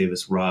classmates at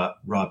Davis,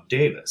 Rob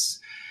Davis.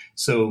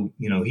 So,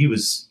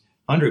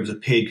 Andre was a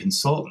paid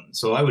consultant.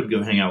 So I would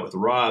go hang out with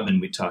Rob and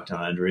we'd talk to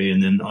Andre.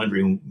 And then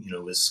Andre,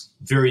 was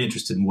very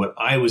interested in what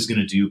I was going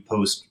to do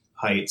post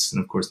Heitz.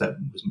 And of course, that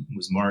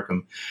was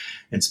Markham,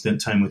 and spent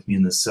time with me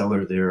in the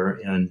cellar there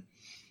and,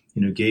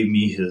 gave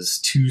me his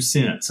 2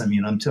 cents. I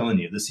mean, I'm telling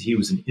you, he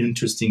was an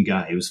interesting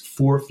guy. He was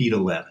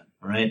 4'11",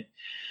 right?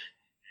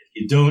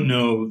 You don't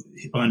know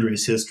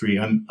Andre's history.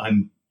 I'm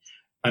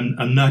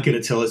not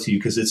going to tell it to you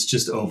because it's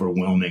just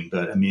overwhelming.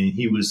 But I mean,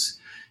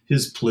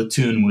 his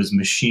platoon was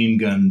machine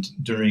gunned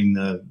during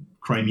the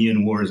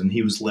Crimean Wars, and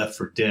he was left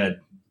for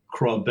dead.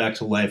 Crawled back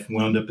to life,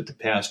 wound up at the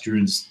Pasteur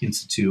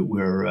Institute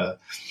where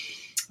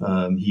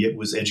he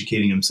was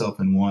educating himself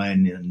in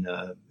wine. And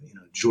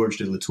Georges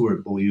de Latour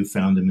at Beaulieu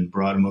found him and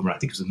brought him over. I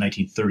think it was in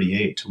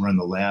 1938 to run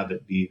the lab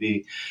at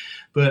BV.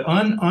 But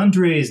on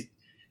Andre's.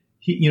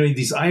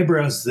 These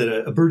eyebrows that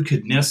a bird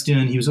could nest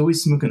in. He was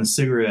always smoking a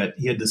cigarette.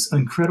 He had this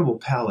incredible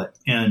palate,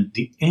 and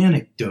the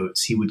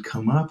anecdotes he would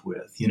come up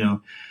with, he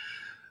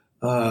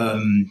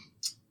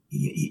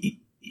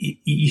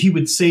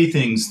would say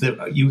things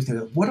that you would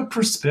think, what a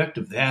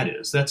perspective that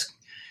is. That's,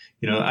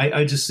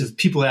 I just, if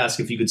people ask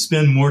if you could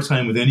spend more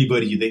time with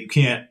anybody that you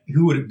can't,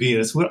 who would it be?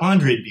 And it's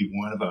Andre'd be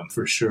one of them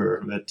for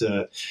sure, but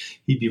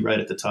he'd be right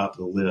at the top of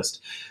the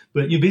list.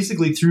 But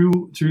basically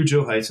through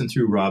Joe Heitz and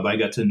through Rob, I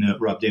got to know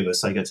Rob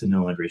Davis. I got to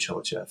know Andre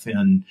Chilechev,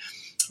 and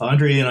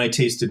Andre and I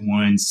tasted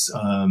wines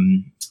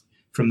from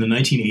the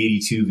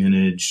 1982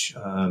 vintage.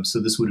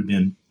 So this would have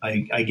been,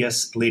 I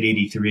guess, late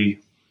 '83.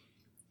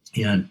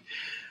 And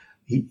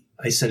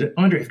I said,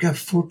 Andre, I've got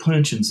 4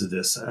 puncheons of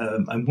this.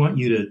 I want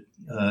you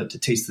to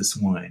taste this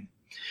wine.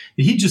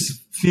 He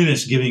just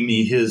finished giving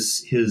me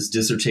his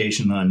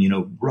dissertation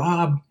on,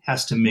 Rob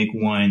has to make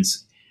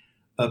wines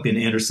up in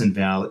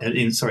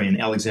in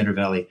Alexander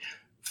Valley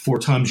for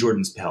Tom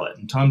Jordan's palate.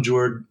 And Tom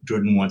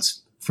Jordan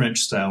wants French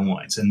style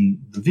wines, and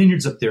the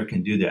vineyards up there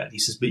can do that. He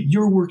says, but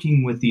you're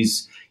working with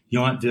these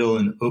Yountville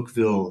and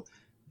Oakville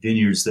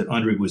vineyards that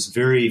Andre was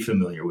very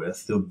familiar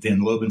with. The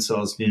Van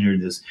Lobensal's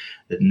vineyard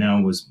that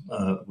now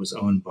was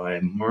owned by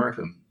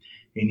Markham.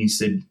 And he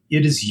said,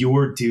 it is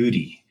your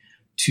duty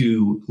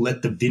to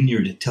let the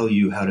vineyard tell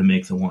you how to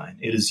make the wine.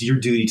 It is your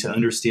duty to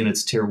understand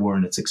its terroir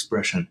and its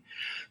expression.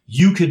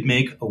 You could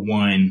make a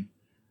wine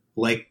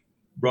like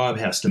Rob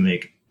has to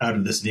make out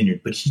of this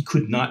vineyard, but he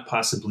could not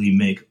possibly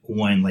make a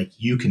wine like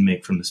you can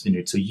make from this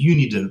vineyard. So you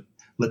need to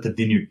let the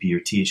vineyard be your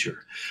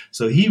teacher.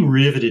 So he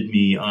riveted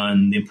me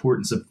on the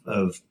importance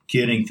of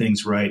getting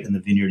things right in the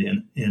vineyard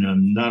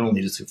and not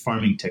only just the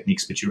farming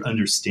techniques, but your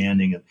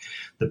understanding of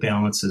the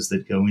balances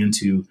that go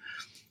into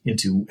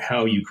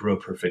how you grow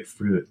perfect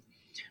fruit.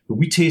 But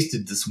we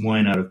tasted this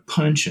wine out of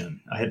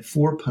puncheon. I had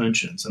 4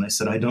 puncheons, and I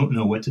said, I don't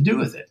know what to do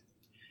with it.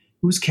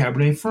 It was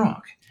Cabernet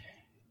Franc.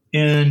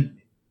 And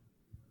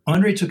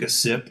Andre took a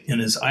sip,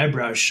 and his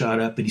eyebrows shot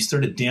up, and he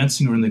started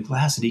dancing around the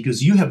glass, and he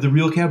goes, you have the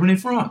real Cabernet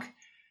Franc.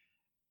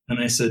 And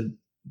I said,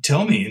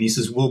 tell me. And he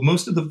says, well,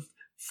 most of the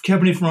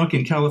Cabernet Franc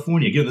in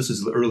California, again, this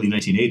is the early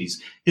 1980s,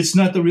 it's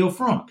not the real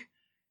Franc.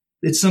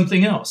 It's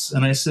something else.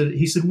 And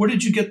he said, where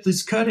did you get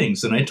these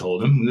cuttings? And I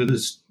told him,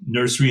 this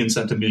nursery in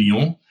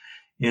Saint-Emilion.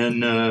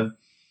 And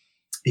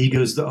he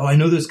goes, oh, I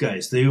know those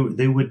guys. They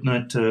would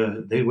not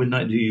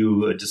do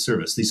you a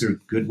disservice. These are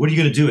good. What are you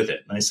going to do with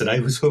it? And I said, I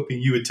was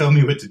hoping you would tell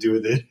me what to do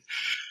with it.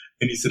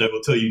 And he said, I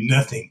will tell you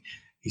nothing.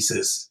 He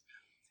says,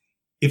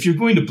 if you're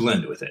going to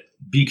blend with it,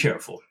 be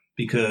careful,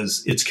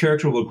 because its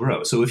character will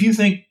grow. So if you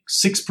think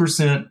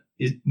 6%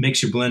 it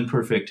makes your blend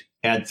perfect,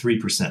 add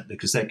 3%,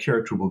 because that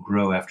character will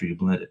grow after you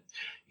blend it.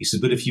 He said,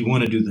 but if you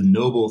want to do the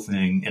noble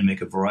thing and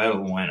make a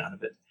varietal wine out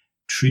of it,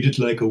 treat it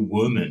like a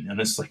woman.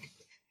 And it's like,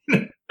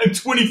 I'm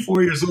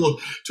 24 years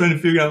old trying to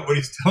figure out what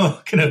he's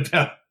talking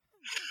about.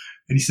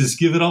 And he says,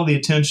 give it all the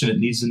attention it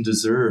needs and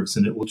deserves,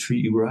 and it will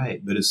treat you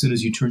right. But as soon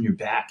as you turn your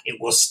back, it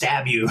will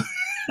stab you.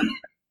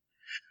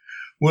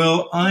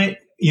 Well,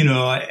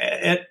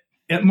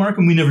 at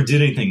Markham, we never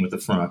did anything with the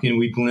Franc, and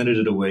we blended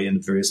it away into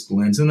various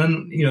blends. And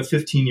then,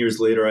 15 years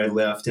later, I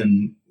left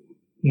and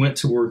went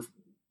to work,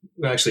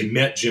 actually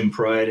met Jim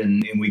Pride,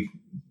 and we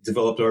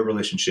developed our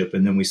relationship.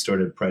 And then we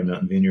started Pride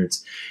Mountain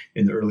Vineyards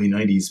in the early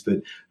 90s.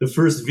 But the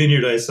first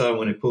vineyard I saw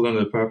when I pulled onto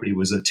the property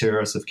was a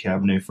terrace of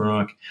Cabernet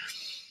Franc.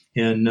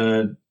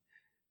 And,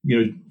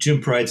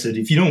 Jim Pride said,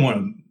 if you don't want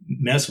to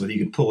mess with it,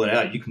 you can pull it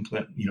out. You can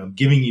plant,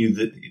 giving you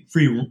the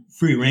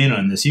free reign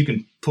on this. You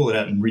can pull it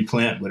out and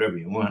replant whatever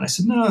you want. I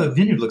said, no, the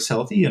vineyard looks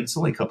healthy and it's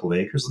only a couple of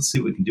acres. Let's see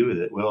what we can do with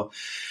it. Well,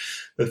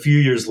 a few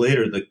years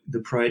later, the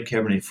Pride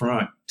Cabernet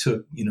Franc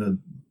took,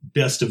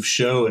 best of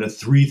show at a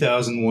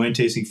 3,000 wine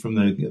tasting from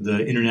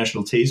the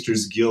International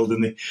Tasters Guild.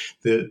 And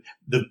the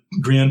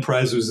grand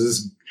prize was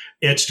this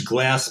etched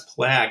glass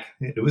plaque.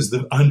 It was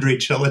the Andrei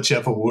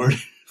Chelychev Award.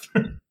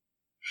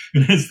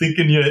 And I was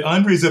thinking,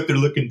 Andre's up there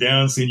looking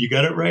down saying, you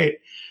got it right.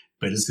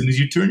 But as soon as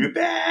you turn your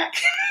back.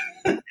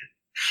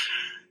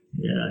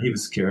 Yeah, he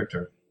was a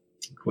character,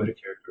 quite a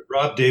character.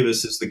 Rob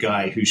Davis is the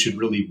guy who should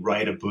really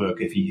write a book.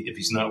 If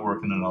he's not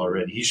working on it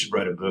already, he should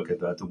write a book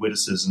about the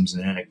witticisms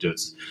and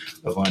anecdotes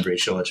of Andrei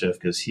Chelychev,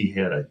 because he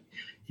had a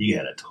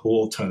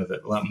whole ton of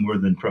it, a lot more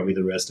than probably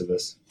the rest of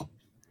us.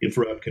 If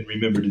Rob can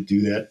remember to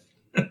do that.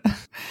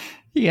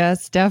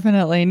 Yes,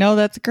 definitely. No,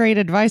 that's great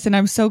advice. And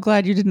I'm so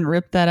glad you didn't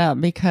rip that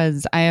up,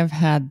 because I have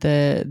had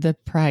the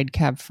Pride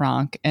Cab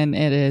Franc, and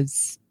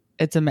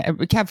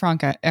Cab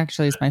Franc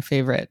actually is my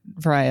favorite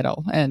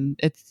varietal, and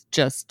it's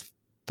just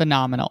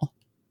phenomenal.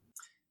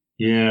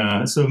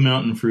 Yeah. So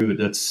mountain fruit,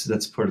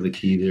 that's part of the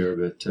key there.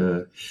 But,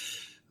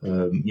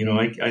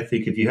 I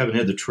think if you haven't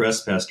had the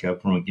Trespass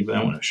Cab Franc, give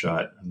that one a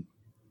shot.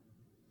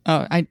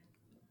 Oh, I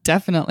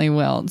definitely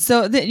will.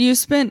 So you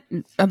spent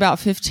about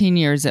 15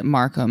 years at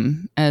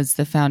Markham as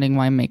the founding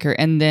winemaker,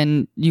 and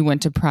then you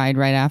went to Pride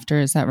right after.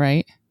 Is that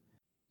right?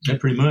 Yeah,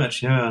 pretty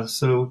much. Yeah.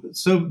 So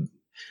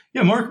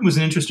yeah, Markham was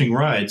an interesting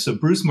ride. So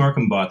Bruce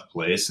Markham bought the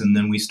place, and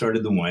then we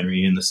started the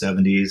winery in the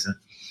 70s.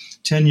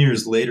 10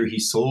 years later, he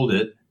sold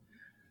it.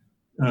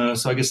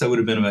 So I guess that would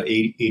have been about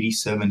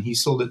 87. He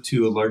sold it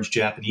to a large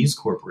Japanese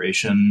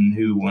corporation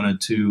who wanted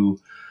to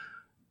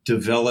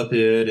develop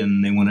it,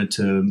 and they wanted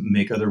to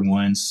make other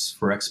wines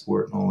for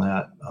export and all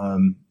that.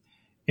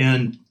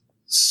 And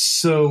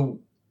so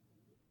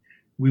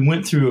we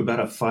went through about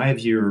a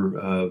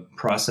 5-year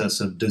process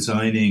of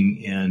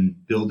designing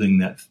and building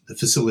the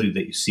facility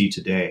that you see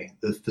today.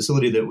 The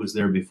facility that was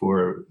there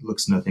before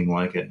looks nothing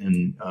like it.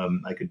 And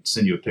I could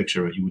send you a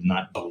picture, but you would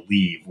not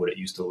believe what it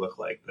used to look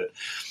like. But,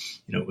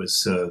 it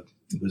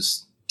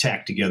was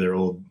tacked together,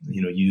 old,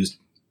 used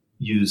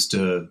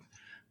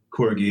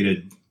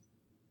corrugated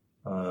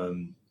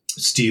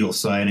steel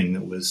siding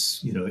that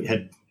was, it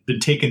had been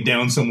taken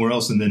down somewhere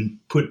else and then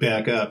put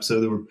back up.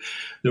 So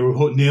there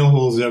were nail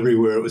holes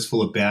everywhere. It was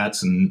full of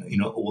bats and,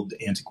 old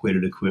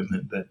antiquated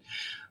equipment.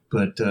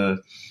 But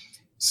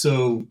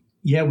so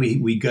yeah,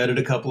 we gutted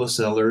a couple of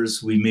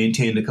cellars. We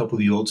maintained a couple of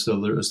the old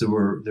cellars.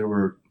 There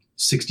were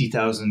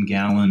 60,000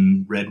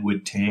 gallon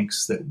redwood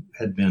tanks that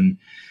had been,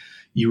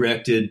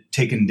 erected,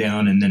 taken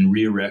down, and then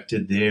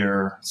re-erected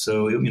there.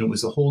 So it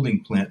was a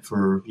holding plant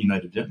for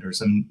United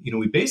Vintners. And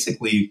we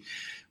basically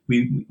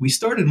we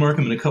started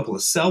Markham in a couple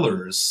of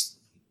cellars.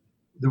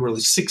 There were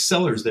 6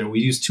 cellars there. We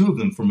used 2 of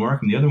them for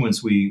Markham. The other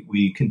ones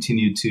we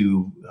continued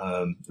to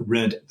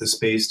rent the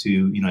space to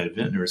United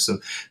Vintners. So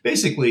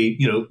basically,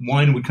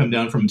 wine would come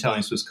down from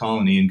Italian Swiss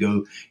Colony and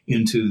go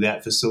into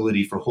that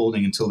facility for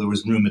holding until there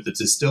was room at the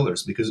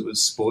distillers, because it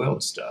was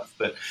spoiled stuff.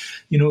 But,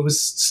 it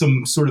was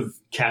some sort of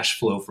cash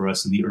flow for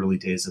us in the early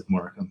days of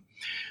Markham.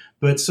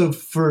 But so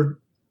for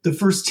the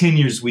first 10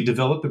 years, we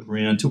developed a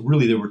brand to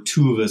really, there were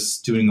 2 of us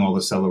doing all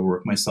the cellar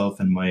work, myself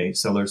and my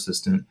cellar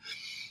assistant.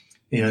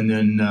 And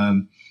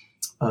then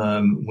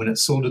when it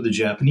sold to the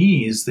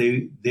Japanese,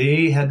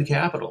 they had the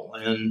capital.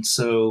 And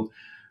so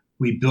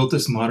we built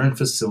this modern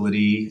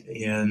facility,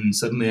 and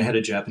suddenly I had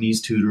a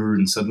Japanese tutor,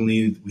 and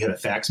suddenly we had a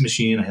fax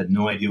machine. I had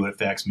no idea what a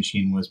fax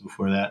machine was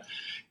before that.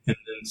 And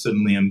then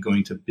suddenly I'm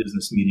going to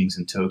business meetings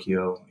in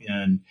Tokyo.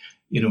 And,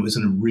 it was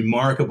a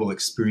remarkable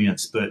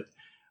experience. But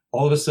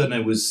all of a sudden I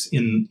was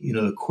in,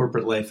 the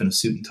corporate life in a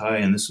suit and tie,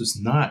 and this was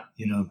not,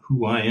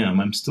 who I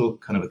am. I'm still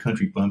kind of a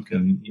country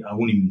bumpkin. I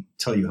won't even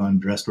tell you how I'm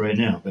dressed right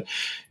now, but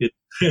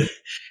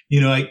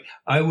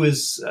I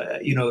was,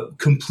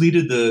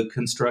 completed the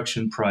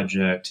construction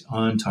project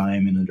on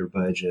time and under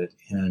budget.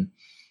 And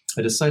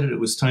I decided it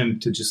was time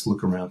to just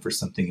look around for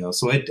something else.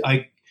 So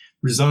I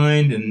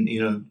resigned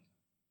and,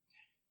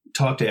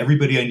 talked to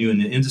everybody I knew in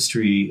the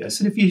industry. I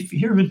said, if you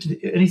hear of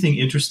anything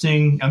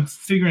interesting, I'm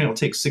figuring I'll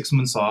take 6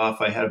 months off.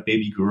 I had a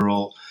baby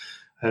girl,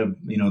 I had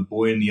a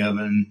boy in the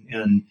oven,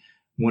 and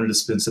wanted to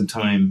spend some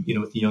time,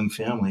 with the young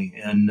family.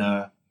 And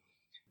I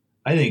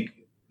think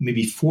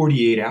maybe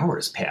 48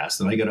 hours passed,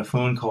 and I got a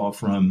phone call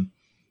from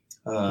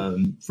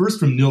first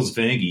from Nils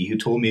Vange, who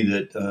told me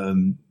that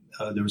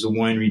there was a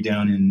winery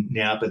down in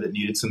Napa that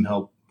needed some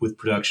help with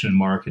production and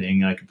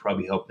marketing. I could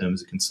probably help them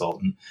as a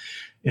consultant.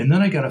 And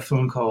then I got a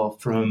phone call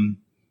from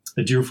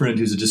a dear friend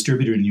who's a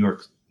distributor in New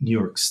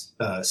York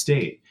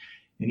State.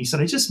 And he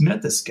said, I just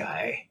met this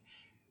guy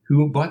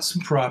who bought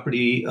some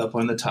property up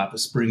on the top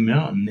of Spring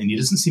Mountain, and he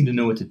doesn't seem to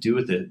know what to do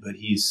with it, but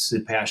he's a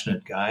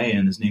passionate guy,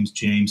 and his name's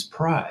James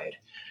Pride.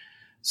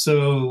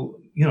 So,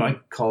 I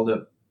called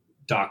up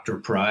Dr.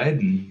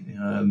 Pride,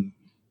 and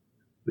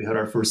we had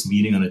our first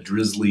meeting on a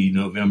drizzly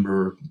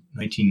November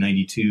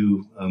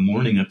 1992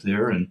 morning up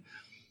there. And,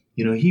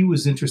 he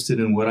was interested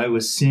in what I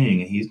was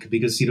seeing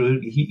because he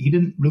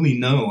didn't really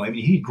know. I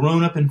mean, he'd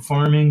grown up in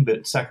farming,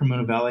 but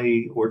Sacramento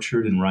Valley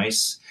orchard and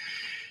rice,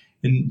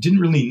 and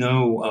didn't really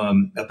know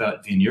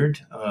about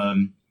vineyard.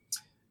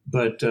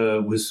 But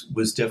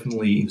was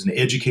definitely, he was an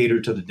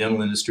educator to the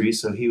dental industry.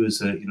 So he was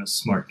a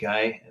smart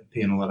guy,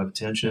 paying a lot of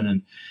attention.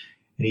 And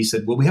he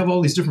said, well, we have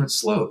all these different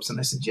slopes. And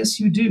I said, yes,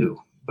 you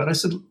do. But I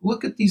said,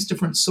 look at these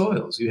different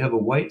soils. You have a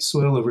white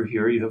soil over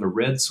here. You have a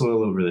red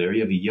soil over there.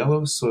 You have a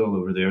yellow soil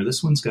over there.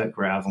 This one's got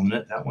gravel in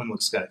it. That one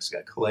it's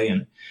got clay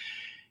in it.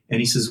 And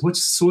he says,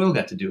 what's soil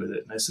got to do with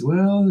it? And I said,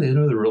 well,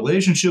 the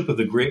relationship of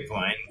the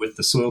grapevine with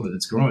the soil that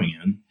it's growing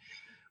in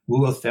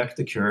will affect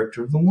the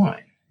character of the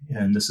wine.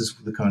 And this is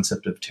the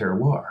concept of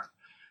terroir.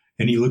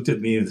 And he looked at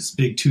me with this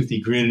big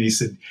toothy grin, and he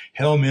said,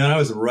 hell, man, I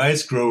was a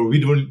rice grower. We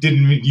didn't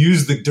even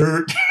use the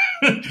dirt.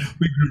 We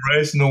grew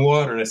rice in the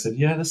water. And I said,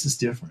 yeah, this is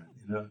different.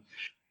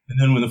 And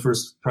then when the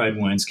first Pride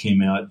wines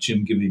came out,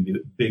 Jim gave me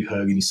a big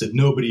hug, and he said,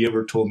 nobody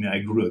ever told me I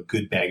grew a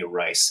good bag of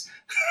rice.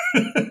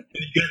 And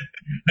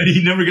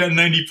he never got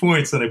 90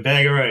 points on a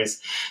bag of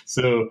rice.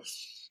 So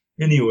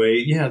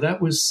anyway, yeah,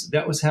 that was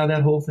how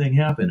that whole thing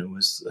happened. It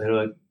was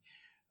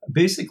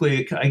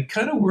basically, I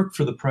kind of worked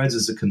for the Prides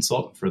as a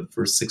consultant for the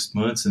first 6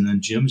 months. And then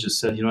Jim just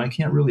said, I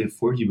can't really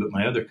afford you, but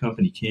my other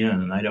company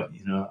can. And I don't,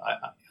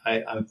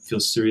 I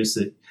feel serious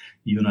that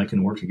you and I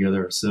can work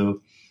together.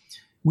 So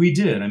we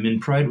did. I mean,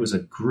 Pride was a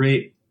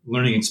great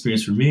learning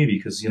experience for me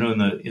because, in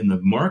the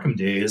Markham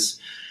days,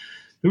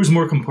 there was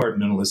more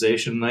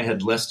compartmentalization. I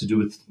had less to do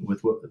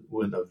with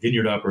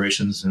vineyard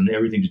operations and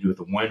everything to do with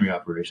the winery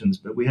operations.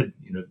 But we had,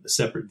 a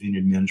separate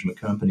vineyard management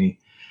company.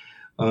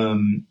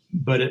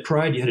 But at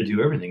Pride, you had to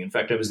do everything. In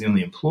fact, I was the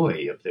only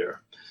employee up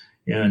there.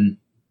 And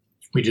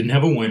we didn't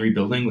have a winery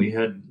building. We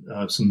had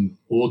some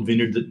old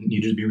vineyard that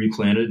needed to be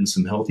replanted and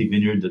some healthy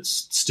vineyard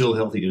that's still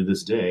healthy to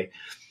this day.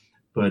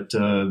 But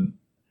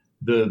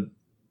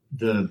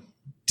the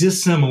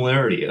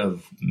dissimilarity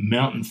of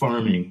mountain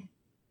farming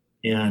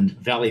and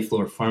valley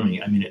floor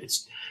farming, I mean,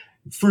 it's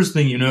first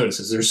thing you notice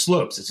is there's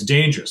slopes. It's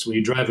dangerous. When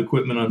you drive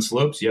equipment on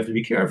slopes, you have to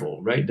be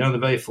careful. Right down the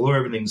valley floor,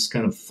 everything's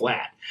kind of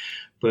flat.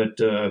 But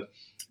the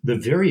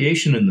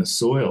variation in the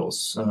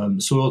soils,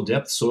 soil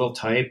depth, soil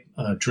type,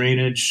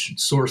 drainage,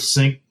 source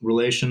sink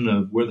relation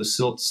of where the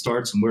silt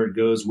starts and where it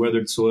goes,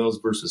 weathered soils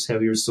versus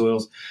heavier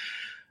soils.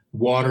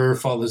 Water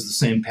follows the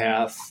same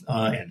path,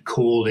 and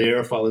cold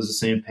air follows the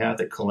same path.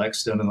 It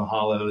collects down in the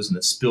hollows and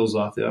it spills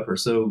off the upper.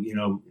 So,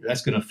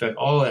 that's going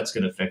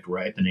to affect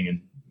ripening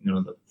and,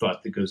 the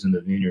thought that goes into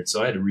the vineyard.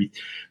 So I had to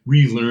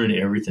relearn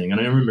everything.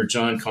 And I remember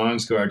John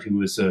Kongsgaard, who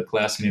was a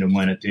classmate of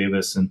mine at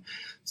Davis and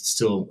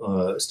still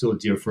a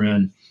dear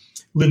friend.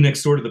 lived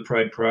next door to the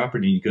Pride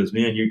property. And he goes,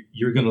 man,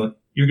 you're gonna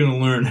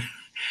learn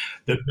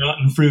that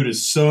mountain fruit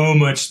is so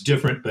much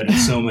different, but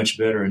it's so much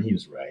better. And he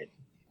was right.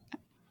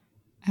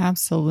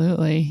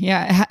 Absolutely.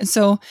 Yeah.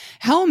 So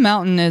Howell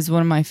Mountain is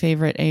one of my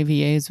favorite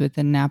AVAs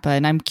within Napa.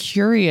 And I'm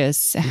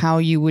curious how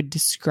you would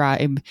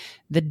describe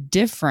the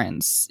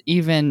difference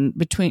even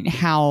between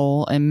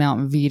Howell and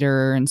Mount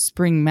Veeder and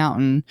Spring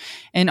Mountain.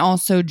 And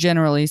also,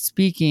 generally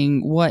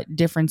speaking, what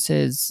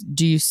differences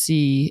do you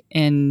see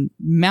in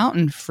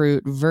mountain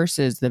fruit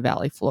versus the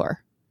valley floor?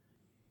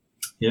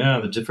 Yeah,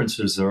 the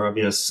differences are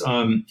obvious.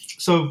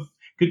 So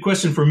good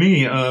question for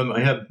me. I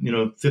have,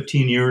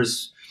 15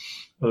 years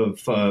of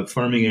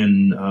farming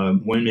and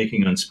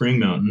winemaking on Spring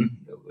Mountain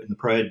in the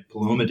Pride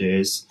Paloma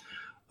days.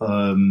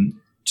 To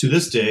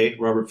this day,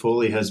 Robert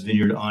Foley has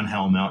vineyard on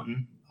Howell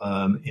Mountain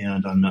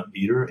and on Mount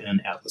Veeder and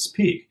Atlas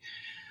Peak.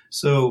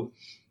 So,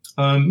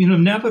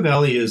 Napa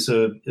Valley is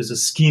a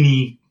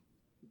skinny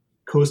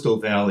coastal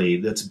valley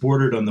that's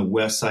bordered on the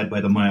west side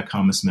by the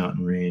Mayacamas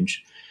Mountain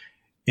Range,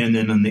 and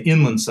then on the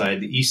inland side,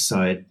 the east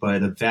side, by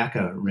the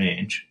Vaca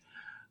Range.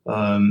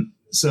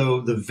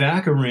 So the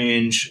Vaca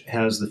Range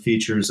has the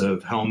features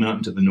of Howell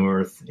Mountain to the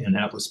north and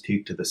Atlas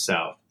Peak to the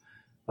south,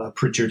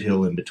 Pritchard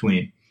Hill in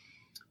between.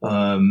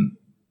 The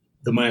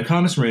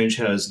Mayacamas Range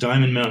has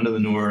Diamond Mountain to the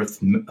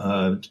north,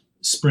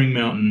 Spring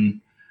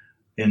Mountain,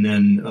 and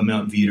then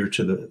Mount Veeder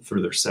to the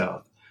further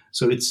south.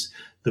 So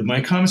the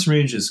Mayacamas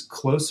Range is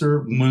closer,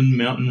 one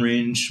mountain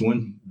range,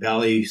 one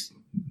valley,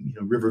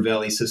 river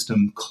valley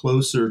system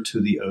closer to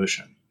the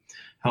ocean.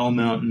 Howell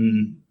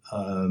Mountain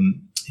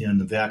and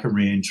the Vaca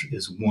Range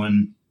is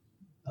one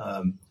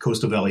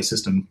coastal valley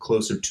system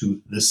closer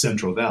to the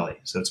Central Valley.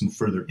 So that's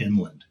further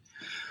inland.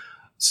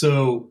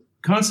 So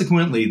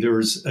consequently,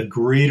 there's a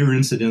greater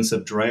incidence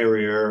of drier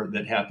air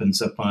that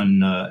happens up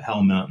on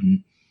Howell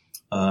Mountain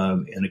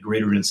and a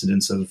greater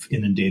incidence of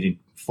inundated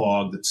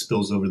fog that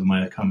spills over the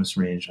Mayacamas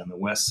Range on the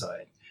west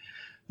side.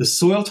 The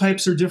soil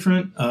types are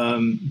different.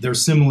 There are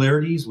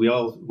similarities. We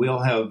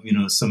all have,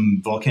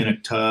 some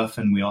volcanic tuff,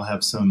 and we all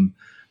have some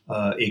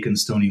Aiken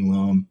stony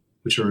loam,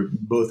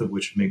 both of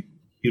which make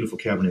beautiful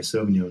Cabernet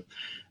Sauvignon.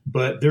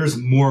 But there's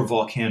more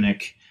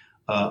volcanic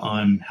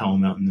on Howell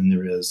Mountain than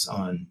there is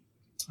on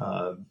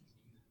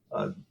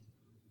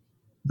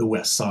the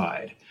west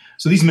side.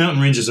 So these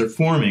mountain ranges are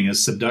forming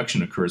as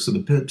subduction occurs. So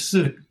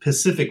the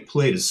Pacific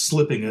plate is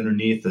slipping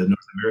underneath the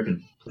North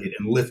American plate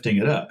and lifting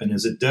it up. And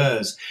as it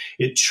does,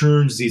 it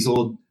churns these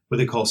old, what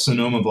they call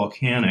Sonoma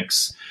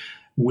volcanics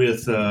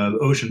with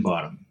ocean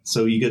bottom.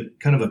 So you get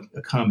kind of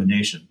a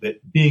combination. But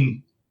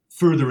being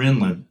further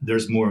inland,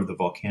 there's more of the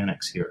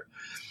volcanics here.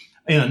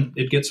 And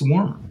it gets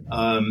warmer.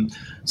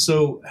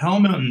 So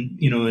Howell Mountain,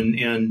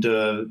 and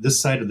this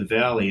side of the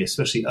valley,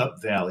 especially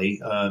up valley,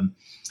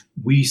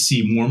 we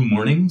see warm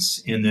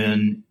mornings. And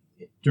then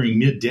during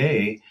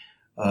midday,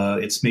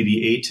 it's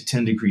maybe 8 to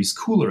 10 degrees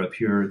cooler up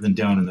here than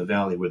down in the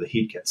valley where the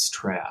heat gets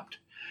trapped.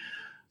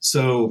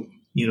 So,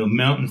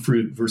 mountain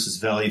fruit versus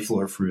valley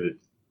floor fruit,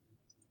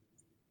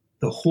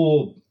 the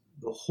whole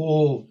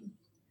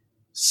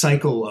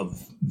cycle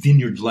of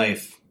vineyard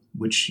life,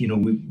 which,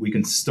 we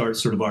can start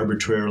sort of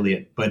arbitrarily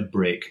at bud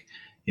break.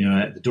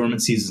 At the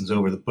dormant season's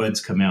over, the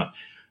buds come out.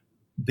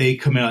 They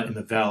come out in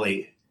the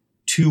valley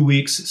 2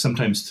 weeks,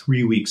 sometimes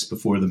 3 weeks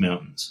before the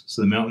mountains.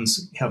 So the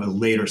mountains have a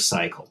later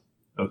cycle.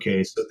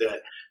 Okay, so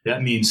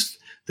that means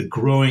the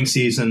growing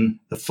season,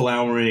 the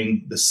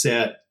flowering, the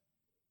set,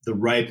 the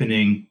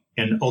ripening,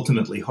 and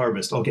ultimately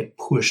harvest all get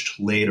pushed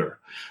later.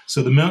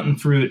 So the mountain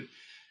fruit,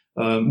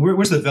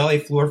 whereas the valley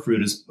floor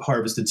fruit is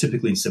harvested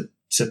typically in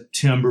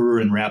September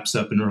and wraps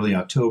up in early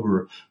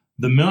October,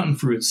 the mountain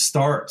fruit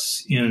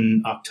starts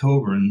in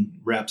October and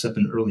wraps up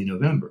in early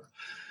November.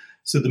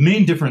 So the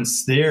main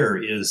difference there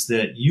is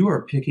that you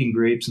are picking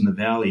grapes in the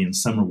valley in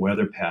summer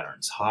weather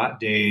patterns, hot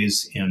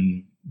days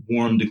and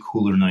warm to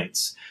cooler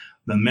nights.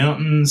 The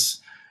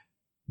mountains,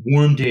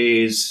 warm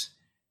days,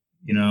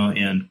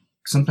 and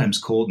sometimes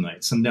cold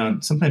nights,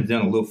 sometimes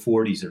down to low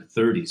 40s or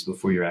 30s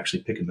before you're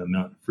actually picking the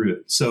mountain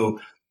fruit. So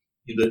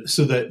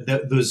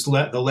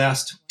the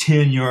last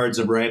 10 yards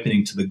of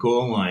ripening to the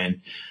goal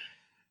line,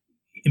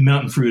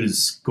 mountain fruit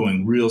is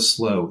going real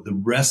slow. The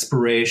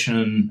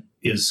respiration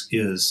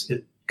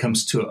it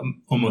comes to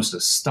almost a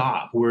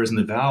stop, whereas in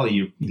the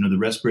valley, the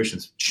respiration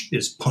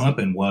is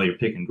pumping while you're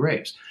picking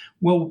grapes.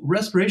 Well,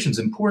 respiration is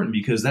important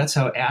because that's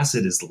how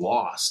acid is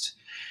lost.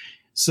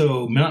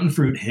 So mountain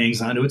fruit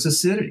hangs on to its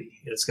acidity.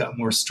 It's got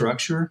more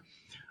structure.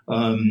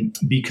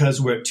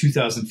 Because we're at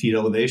 2,000 feet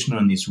elevation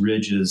on these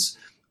ridges,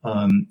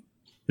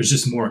 there's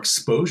just more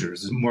exposure.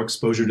 There's more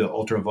exposure to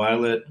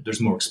ultraviolet.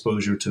 There's more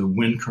exposure to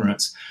wind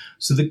currents.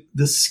 So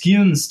the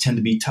skins tend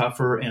to be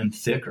tougher and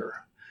thicker.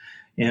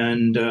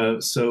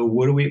 And so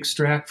what do we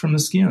extract from the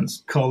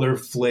skins? Color,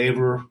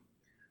 flavor,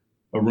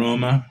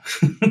 aroma,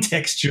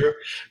 texture,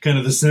 kind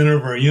of the center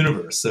of our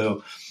universe.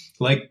 So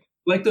like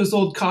those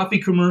old coffee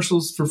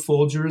commercials for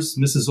Folgers,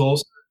 Mrs.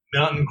 Olson,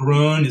 mountain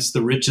grown, it's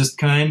the richest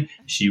kind.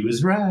 She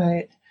was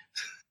right.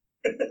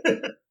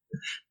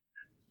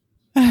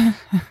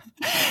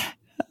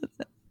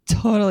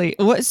 Totally.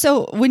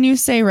 So when you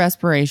say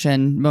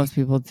respiration, most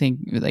people think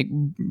like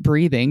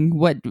breathing.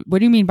 What do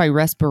you mean by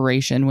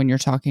respiration when you're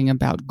talking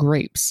about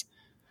grapes?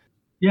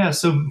 Yeah,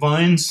 so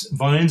vines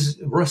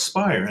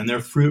respire, and their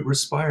fruit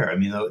respire. I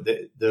mean,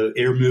 the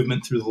air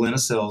movement through the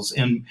lenticels,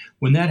 and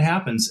when that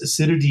happens,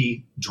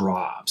 acidity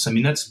drops. I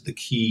mean, that's the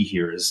key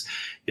here is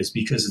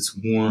because it's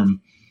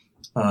warm.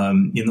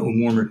 In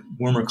the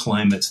warmer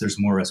climates, there's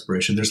more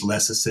respiration. There's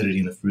less acidity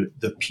in the fruit.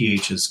 The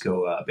pHs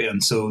go up,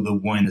 and so the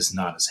wine is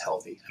not as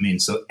healthy. I mean,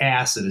 so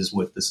acid is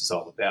what this is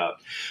all about.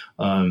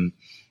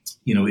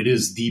 It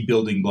is the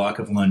building block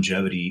of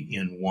longevity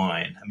in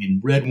wine. I mean,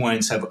 red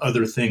wines have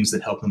other things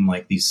that help them,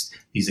 like these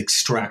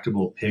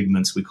extractable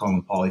pigments. We call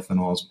them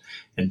polyphenols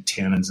and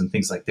tannins and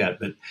things like that.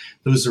 But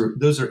those are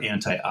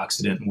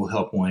antioxidant and will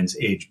help wines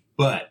age.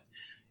 But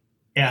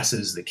acid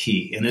is the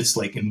key, and it's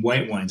like in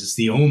white wines, it's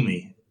the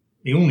only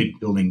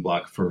building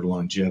block for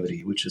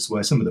longevity, which is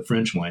why some of the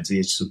French wines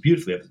age so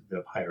beautifully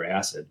have higher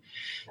acid.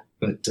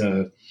 But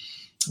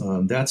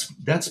that's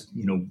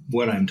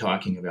what I'm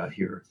talking about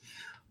here.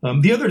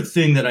 The other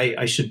thing that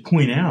I should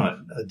point out,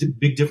 a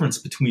big difference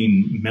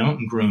between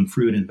mountain-grown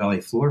fruit and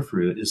valley floor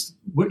fruit is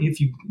what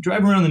if you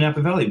drive around the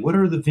Napa Valley, what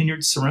are the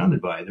vineyards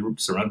surrounded by? They're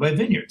surrounded by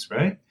vineyards,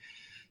 right?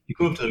 You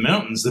go up to the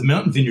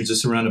mountain vineyards are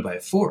surrounded by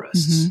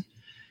forests.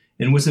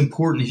 Mm-hmm. And what's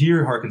important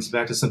here harkens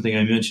back to something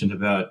I mentioned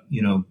about,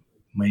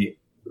 my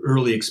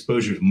early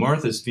exposure to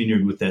Martha's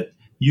Vineyard with that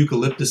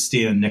eucalyptus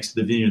stand next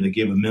to the vineyard that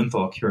gave a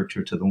menthol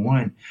character to the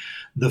wine.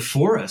 The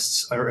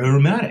forests are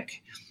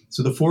aromatic.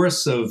 So the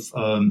forests of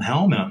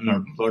Howell Mountain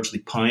are largely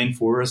pine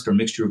forest or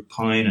mixture of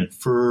pine and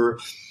fir.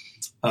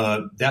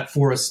 That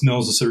forest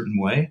smells a certain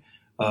way.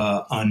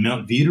 On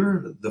Mount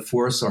Veeder, the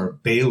forests are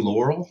bay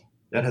laurel.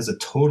 That has a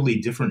totally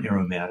different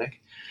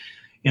aromatic.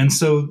 And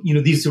so,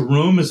 these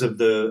aromas of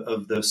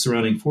the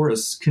surrounding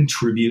forests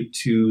contribute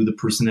to the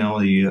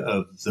personality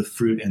of the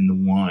fruit and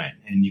the wine.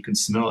 And you can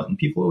smell it. And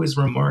people always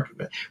remark,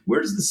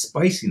 where does the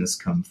spiciness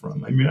come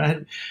from? I mean, I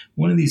had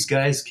one of these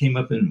guys came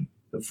up and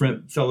a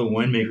fellow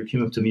winemaker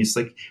came up to me. It's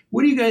like,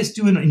 what are you guys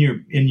doing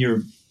in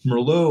your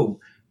Merlot,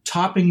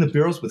 topping the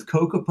barrels with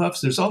Cocoa Puffs?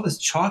 There's all this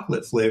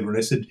chocolate flavor. And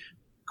I said,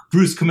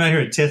 Bruce, come out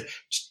here and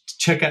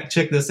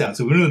check this out.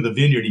 So we went into the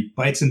vineyard. He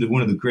bites into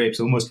one of the grapes,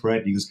 almost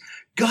ripe. He goes,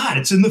 God,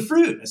 it's in the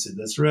fruit. I said,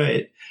 that's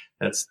right.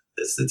 That's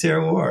the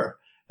terroir.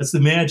 That's the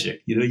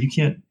magic. You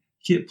can't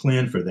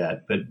plan for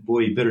that. But boy,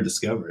 you better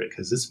discover it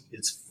because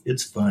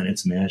it's fun.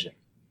 It's magic.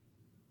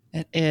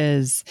 It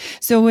is.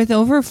 So with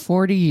over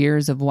 40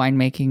 years of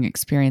winemaking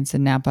experience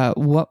in Napa,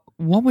 what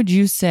would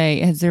you say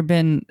has there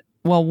been,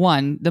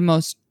 the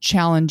most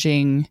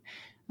challenging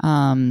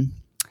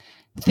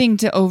thing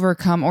to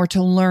overcome or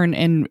to learn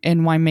in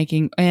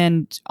winemaking,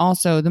 and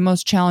also the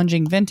most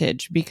challenging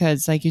vintage?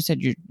 Because like you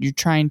said, you're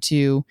trying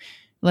to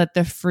let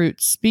the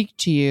fruit speak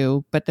to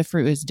you, but the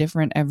fruit is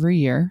different every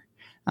year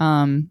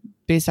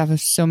based off of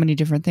so many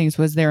different things.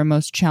 Was there a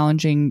most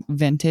challenging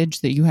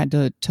vintage that you had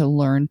to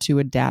learn to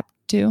adapt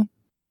to?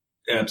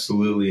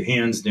 Absolutely.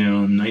 Hands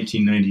down,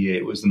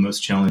 1998 was the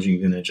most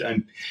challenging vintage.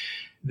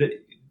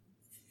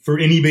 For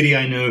anybody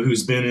I know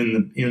who's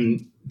been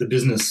in the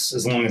business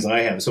as long as I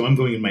have, so I'm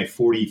going in my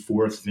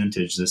 44th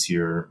vintage this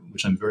year,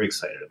 which I'm very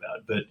excited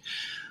about. But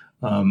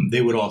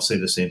they would all say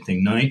the same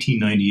thing.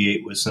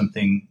 1998 was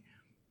something,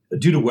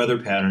 due to weather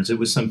patterns, it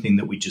was something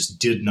that we just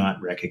did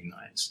not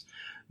recognize.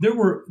 There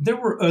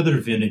were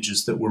other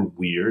vintages that were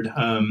weird.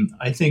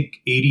 I think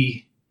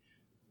 80.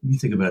 Let me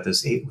think about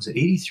this. Was it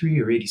 83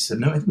 or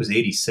 87? No, I think it was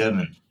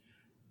 87.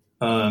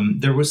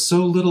 There was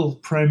so little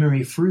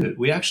primary fruit.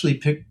 We actually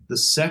picked the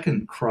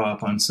second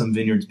crop on some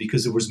vineyards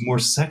because there was more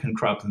second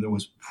crop than there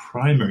was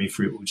primary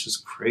fruit, which is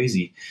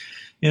crazy.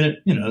 And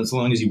as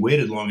long as you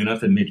waited long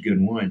enough, it made good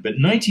wine. But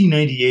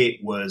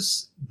 1998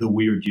 was the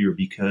weird year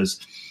because,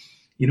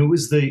 it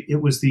was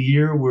the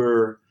year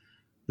where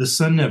the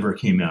sun never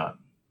came out.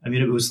 I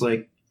mean, it was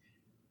like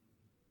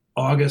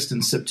August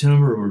and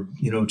September were,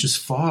 just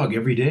fog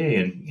every day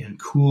and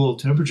cool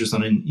temperatures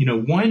on it. And,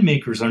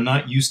 winemakers are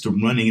not used to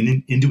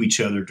running into each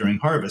other during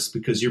harvest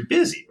because you're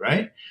busy,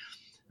 right?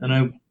 And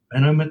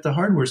I'm at the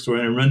hardware store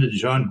and I run to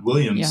John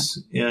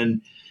Williams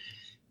and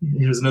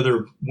he was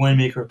another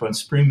winemaker up on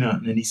Spring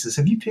Mountain. And he says,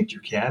 have you picked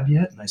your cab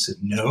yet? And I said,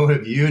 no,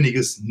 have you? And he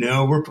goes,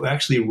 no, we're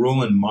actually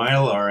rolling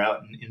Mylar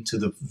out into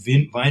the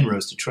vine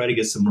roast to try to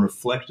get some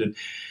reflected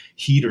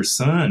heat or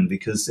sun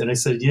and I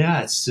said,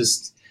 yeah, it's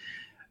just,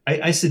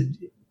 I said,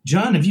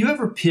 John, have you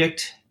ever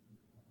picked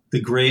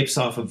the grapes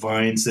off of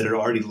vines that had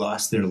already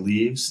lost their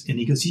leaves? And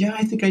he goes, yeah,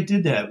 I think I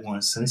did that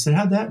once. And I said,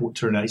 how'd that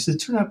turn out? He said, it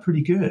turned out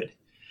pretty good.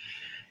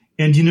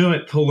 And,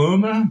 at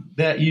Paloma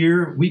that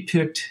year, we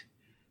picked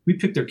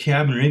their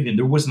Cabernet Arabian.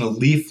 There wasn't a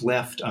leaf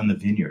left on the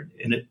vineyard.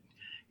 And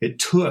it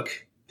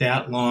took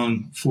that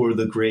long for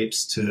the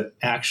grapes to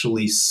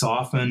actually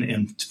soften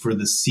and for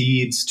the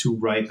seeds to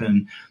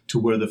ripen to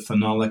where the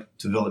phenolic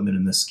development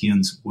in the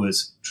skins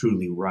was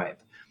truly ripe.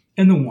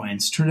 And the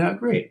wines turned out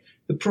great.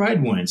 The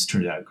Pride wines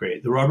turned out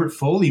great. The Robert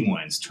Foley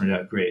wines turned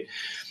out great.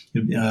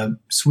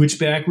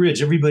 Switchback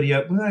Ridge. Everybody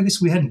up. Well, I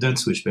guess we hadn't done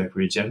Switchback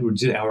Ridge yet. We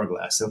did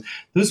Hourglass. So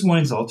those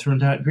wines all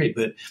turned out great.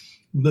 But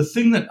the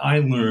thing that I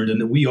learned, and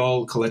that we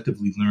all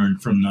collectively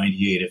learned from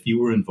 '98, if you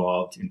were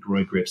involved in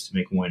growing grapes to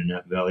make wine in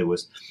Napa Valley,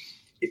 was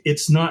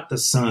it's not the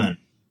sun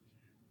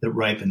that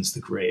ripens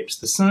the grapes.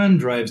 The sun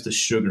drives the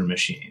sugar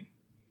machine.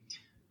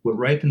 What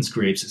ripens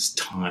grapes is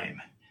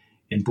time.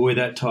 And boy,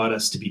 that taught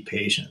us to be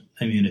patient.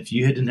 I mean, if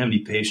you didn't have any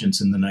patience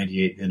in the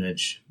 '98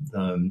 vintage,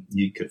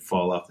 you could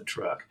fall off the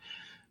truck.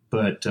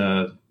 But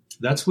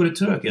that's what it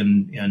took.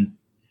 And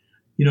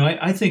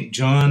I think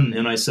John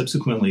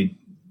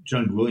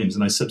Williams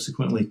and I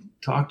subsequently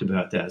talked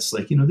about that. It's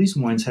like, these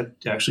wines have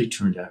actually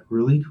turned out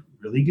really,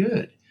 really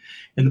good.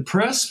 And the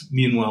press,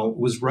 meanwhile,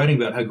 was writing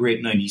about how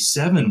great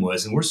 '97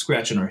 was, and we're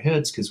scratching our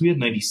heads because we had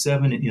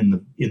 '97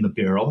 in the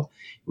barrel,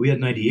 we had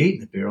 '98 in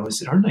the barrel. I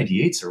said our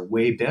 '98s are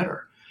way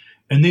better,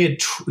 and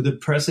the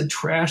press had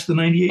trashed the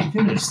 '98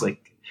 vintage. It's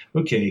like,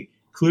 okay,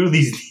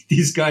 clearly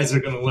these guys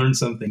are going to learn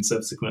something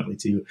subsequently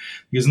too,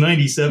 because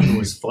 '97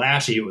 was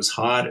flashy, it was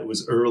hot, it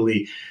was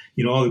early.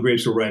 All the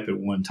grapes were ripe at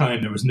one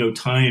time. There was no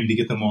time to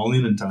get them all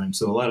in time.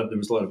 So there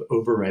was a lot of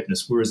over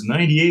ripeness. Whereas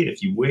 '98,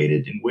 if you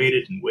waited and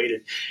waited and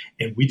waited,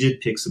 and we did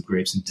pick some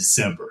grapes in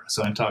December.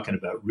 So I'm talking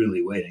about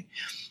really waiting.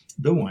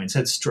 The wines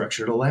had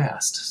structure to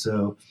last.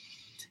 So,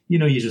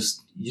 you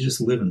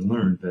just live and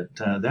learn.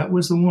 But that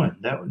was the one.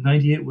 That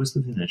 '98 was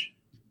the vintage.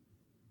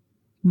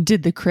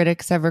 Did the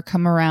critics ever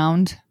come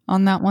around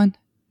on that one?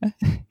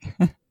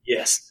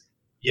 Yes.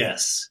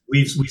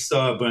 We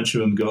saw a bunch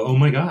of them go, oh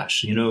my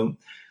gosh,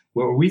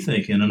 what were we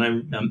thinking? And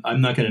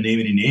I'm not going to name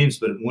any names,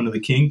 but one of the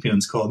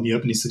kingpins called me up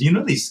and he said,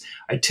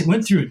 I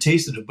went through and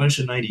tasted a bunch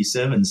of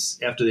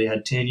 '97s after they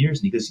had 10 years.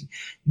 And he goes,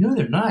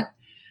 they're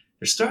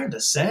starting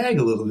to sag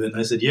a little bit. And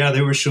I said, yeah,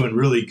 they were showing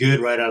really good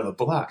right out of the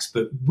blocks,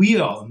 but we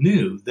all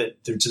knew that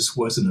there just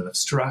wasn't enough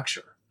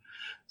structure.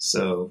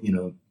 So,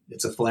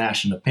 it's a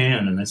flash in the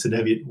pan. And I said,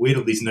 wait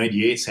till these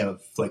 '98s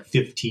have like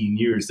 15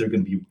 years. They're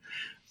going to be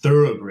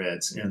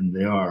thoroughbreds, and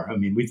they are. I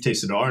mean, we've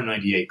tasted our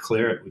 '98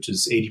 Claret, which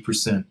is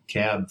 80%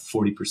 Cab,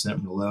 40%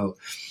 Merlot,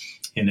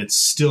 and it's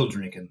still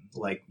drinking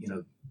like,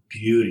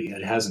 beauty.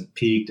 It hasn't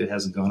peaked. It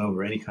hasn't gone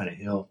over any kind of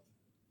hill.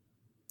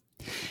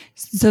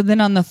 So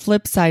then on the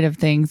flip side of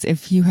things,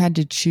 if you had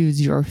to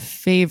choose your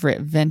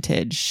favorite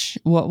vintage,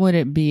 what would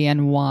it be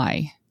and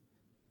why?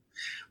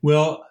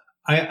 Well,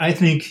 I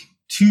think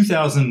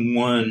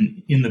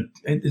 2001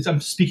 I'm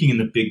speaking in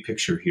the big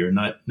picture here,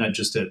 not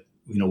just at,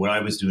 what I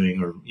was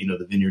doing or,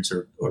 the vineyards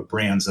or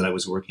brands that I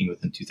was working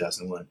with in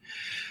 2001.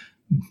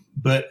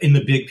 But in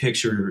the big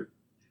picture,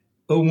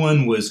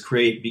 '01 was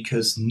great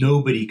because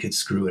nobody could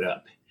screw it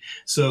up.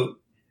 So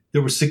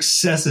there were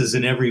successes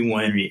in every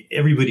winery.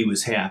 Everybody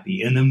was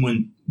happy. And then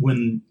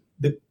when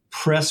the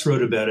press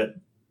wrote about it,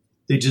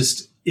 they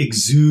just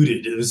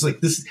exuded. It was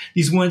like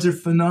these wines are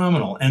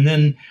phenomenal. And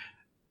then,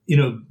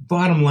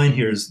 bottom line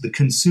here is the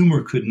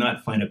consumer could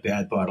not find a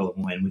bad bottle of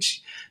wine,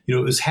 which, it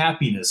was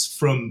happiness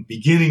from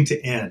beginning to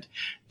end.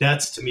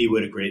 That's to me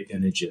what a great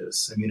vintage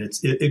is. I mean,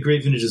 a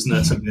great vintage is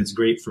not something that's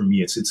great for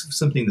me. It's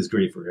something that's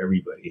great for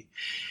everybody.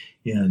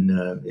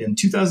 And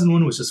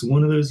 2001 was just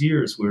one of those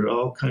years where it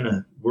all kind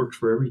of worked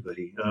for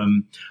everybody.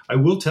 I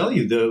will tell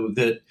you, though,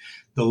 that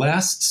the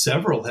last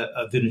several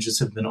vintages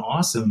have been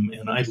awesome.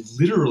 And I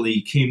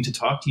literally came to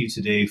talk to you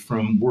today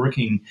from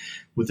working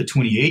with the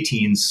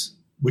 2018s,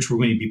 which we're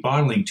going to be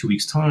bottling 2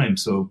 weeks' time.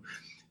 So,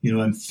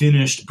 I'm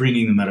finished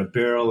bringing them out of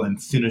barrel. I'm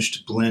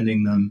finished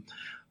blending them,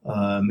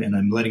 and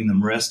I'm letting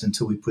them rest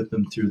until we put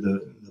them through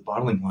the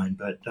bottling line.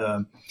 But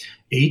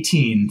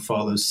 18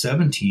 follows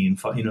 17,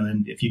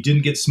 and if you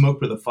didn't get smoked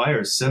with a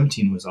fire,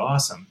 17 was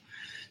awesome.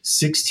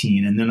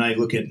 16, and then I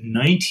look at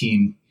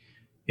 19,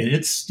 and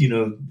it's,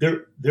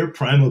 they're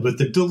primal, but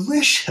they're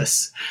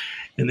delicious.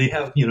 And they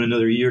have,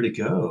 another year to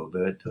go.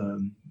 But,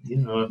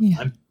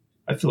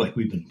 I feel like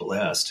we've been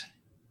blessed.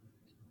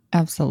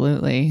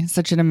 Absolutely.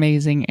 Such an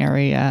amazing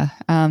area.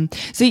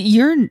 So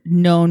you're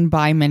known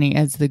by many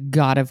as the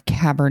god of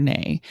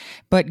Cabernet,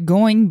 but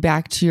going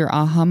back to your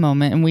aha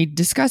moment, and we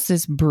discussed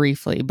this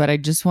briefly, but I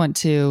just want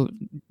to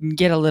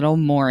get a little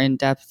more in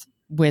depth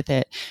with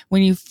it.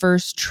 When you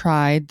first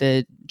tried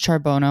the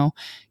Charbono,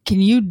 can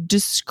you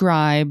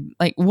describe,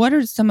 what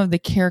are some of the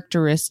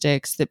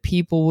characteristics that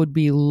people would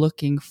be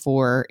looking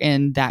for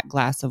in that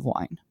glass of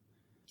wine?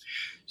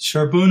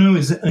 Charbono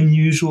is an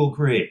unusual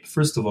grape.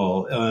 First of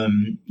all,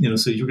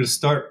 so you're going to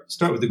start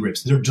with the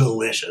grapes. They're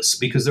delicious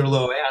because they're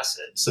low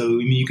acid. So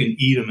you can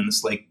eat them and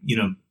it's like,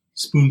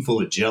 spoonful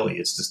of jelly.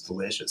 It's just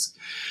delicious.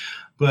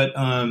 But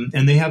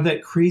and they have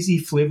that crazy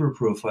flavor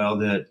profile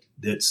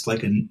that's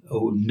like a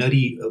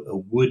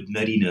wood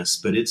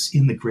nuttiness, but it's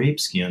in the grape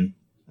skin,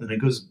 and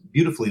it goes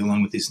beautifully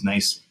along with these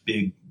nice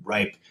big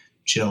ripe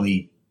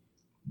jelly,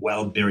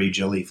 wild berry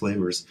jelly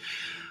flavors.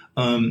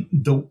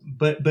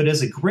 But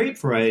as a grape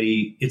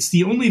variety, it's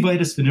the only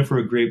Vitis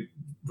vinifera grape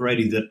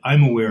variety that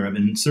I'm aware of,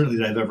 and certainly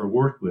that I've ever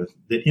worked with,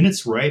 that in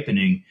its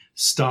ripening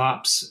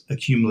stops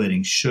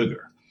accumulating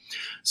sugar.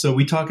 So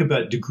we talk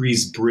about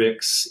degrees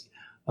Brix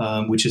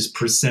which is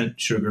percent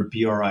sugar,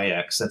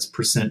 BRIX. That's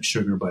percent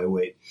sugar by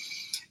weight.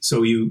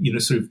 So you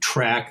sort of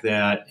track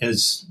that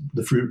as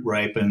the fruit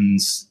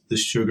ripens, the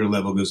sugar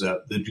level goes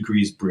up, the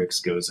degrees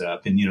Brix goes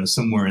up, and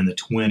somewhere in the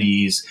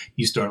 20s,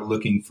 you start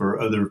looking for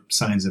other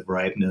signs of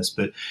ripeness.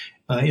 But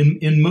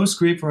in most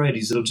grape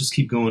varieties, it'll just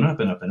keep going up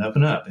and up and up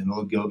and up, and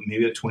it'll go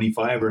maybe at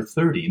 25 or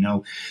 30.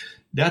 Now,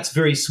 that's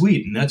very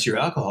sweet, and that's your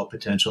alcohol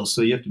potential.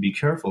 So you have to be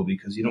careful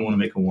because you don't want to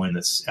make a wine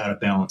that's out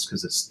of balance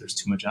because there's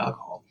too much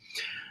alcohol.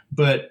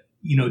 But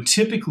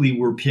typically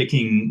we're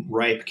picking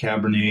ripe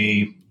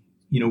Cabernet,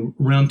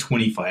 around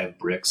 25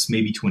 Brix,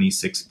 maybe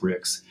 26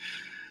 Brix.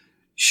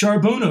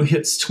 Charbonneau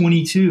hits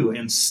 22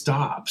 and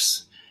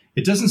stops.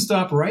 It doesn't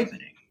stop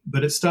ripening,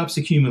 but it stops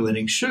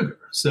accumulating sugar.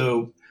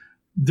 So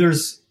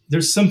there's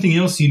something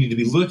else you need to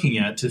be looking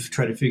at to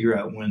try to figure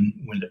out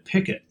when to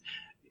pick it.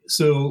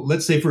 So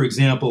let's say, for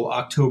example,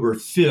 October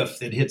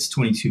 5th, it hits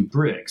 22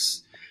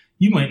 Brix.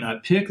 You might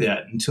not pick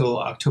that until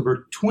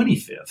October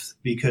 25th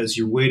because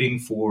you're waiting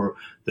for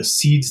the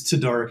seeds to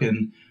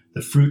darken,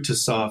 the fruit to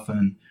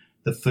soften,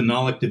 the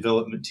phenolic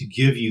development to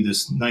give you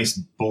this nice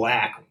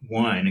black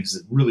wine because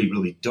it's really,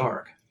 really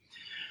dark.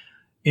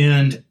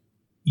 And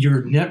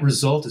your net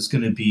result is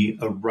going to be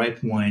a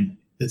ripe wine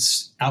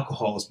that's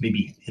alcohol is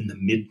maybe in the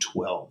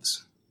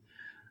mid-12s.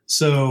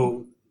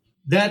 So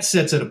that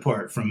sets it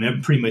apart from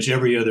pretty much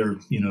every other,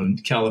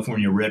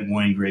 California red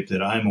wine grape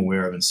that I'm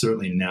aware of, and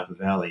certainly in Napa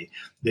Valley,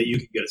 that you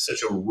can get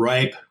such a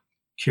ripe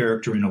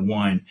character in a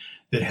wine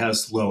that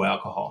has low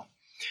alcohol.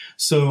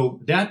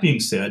 So that being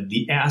said,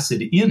 the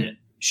acid in it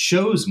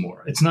shows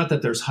more. It's not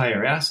that there's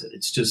higher acid.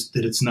 It's just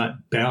that it's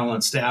not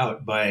balanced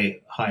out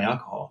by high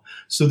alcohol.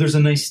 So there's a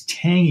nice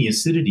tangy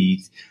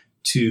acidity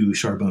to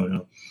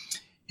Charbonneau.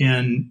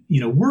 And,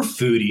 we're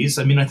foodies.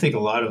 I mean, I think a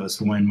lot of us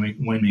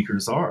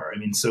winemakers are. I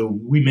mean, so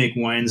we make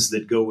wines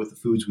that go with the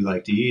foods we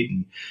like to eat.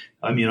 And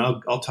I mean,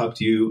 I'll talk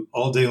to you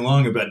all day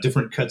long about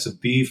different cuts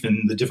of beef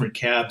and the different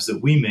cabs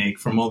that we make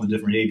from all the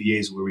different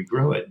AVAs where we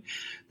grow it.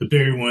 The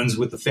berry ones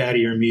with the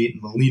fattier meat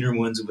and the leaner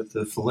ones with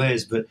the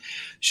fillets. But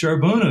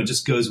Charbonneau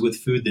just goes with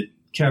food that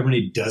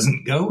Cabernet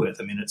doesn't go with.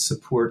 I mean, it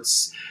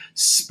supports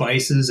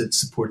spices. It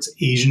supports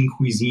Asian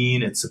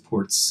cuisine. It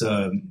supports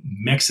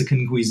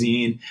Mexican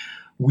cuisine.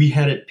 We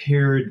had it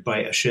paired by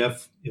a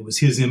chef. It was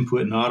his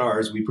input, not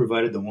ours. We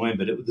provided the wine,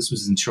 but this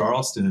was in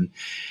Charleston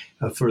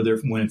for their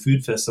wine and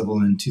food festival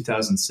in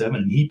 2007.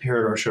 And he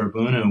paired our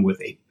Charbonneau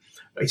with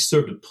I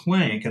served a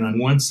plank, and on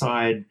one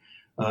side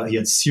he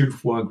had seared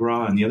foie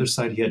gras, and the other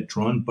side he had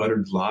drawn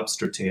buttered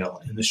lobster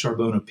tail. And the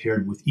Charbonneau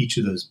paired with each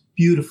of those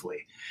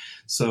beautifully.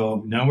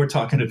 So now we're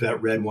talking about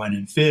red wine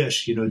and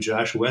fish,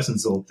 Josh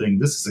Wesson's old thing.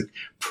 This is a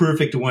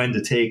perfect wine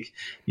to take,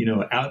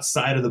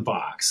 outside of the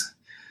box.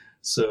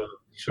 So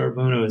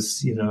Charbonneau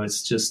is,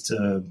 it's just,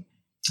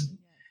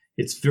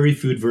 it's very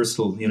food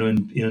versatile,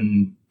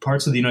 in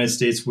parts of the United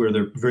States where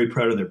they're very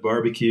proud of their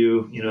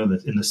barbecue,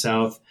 in the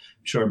South,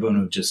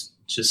 Charbonneau just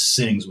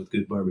sings with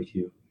good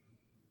barbecue.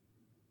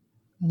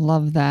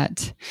 Love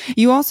that.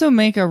 You also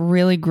make a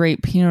really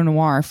great Pinot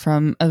Noir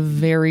from a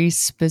very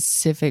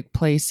specific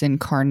place in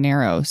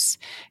Carneros.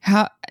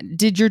 How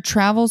did your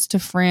travels to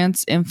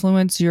France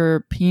influence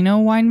your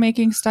Pinot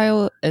winemaking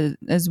style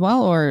as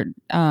well? Or,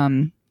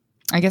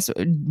 I guess,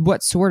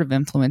 what sort of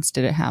influence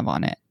did it have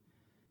on it?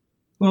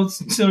 Well,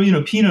 so,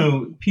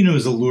 Pinot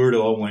is a lure to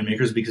all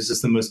winemakers because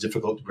it's the most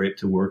difficult grape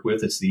to work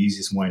with. It's the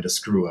easiest wine to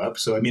screw up.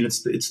 So, I mean,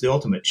 it's the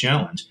ultimate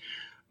challenge.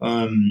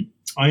 I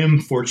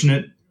am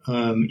fortunate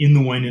in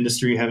the wine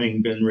industry,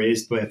 having been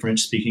raised by a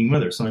French-speaking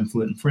mother, so I'm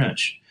fluent in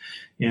French.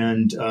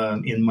 And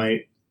in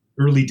my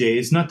early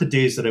days, not the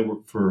days that I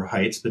worked for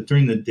Heights, but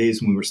during the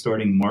days when we were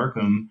starting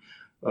Markham,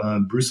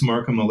 Bruce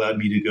Markham allowed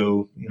me to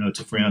go,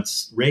 to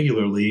France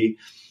regularly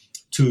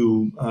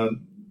to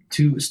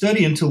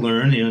study and to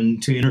learn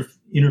and to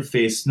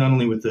interface not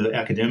only with the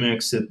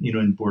academics at,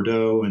 in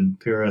Bordeaux and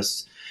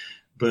Paris,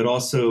 but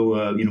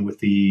also, with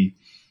the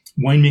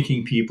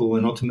winemaking people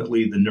and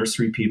ultimately the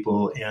nursery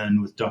people,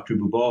 and with Dr.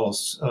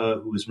 Boubals,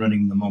 who was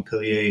running the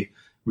Montpellier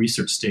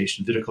research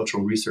station,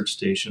 viticultural research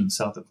station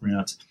south of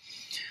France.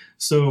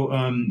 So,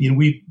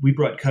 we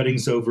brought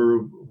cuttings over.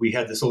 We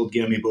had this old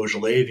Gamay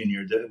Beaujolais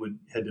vineyard that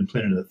had been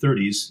planted in the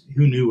 30s.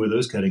 Who knew where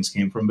those cuttings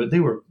came from? But they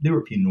were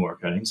Pinot Noir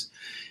cuttings,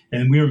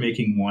 and we were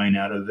making wine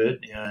out of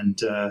it.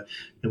 And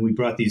we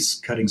brought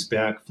these cuttings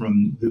back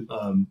from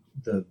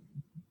the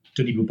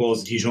Denis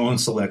Boubal's Dijon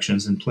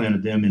selections and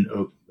planted them in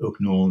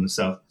Oak Knoll in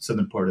the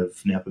southern part of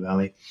Napa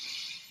Valley,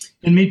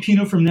 and made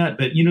Pinot from that.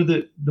 But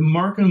the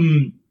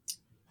Markham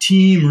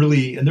team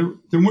really, and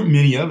there weren't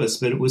many of us,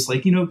 but it was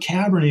like,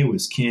 Cabernet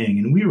was king,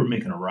 and we were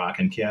making a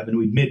rockin' Cab, and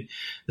we'd made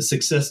a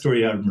success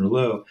story out of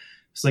Merlot.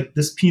 It's like,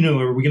 this Pinot,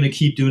 are we going to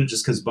keep doing it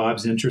just because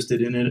Bob's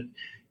interested in it?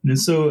 And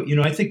so,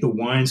 I think the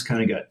wines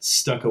kind of got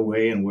stuck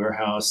away in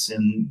warehouse,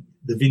 and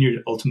the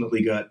vineyard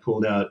ultimately got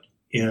pulled out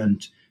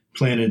and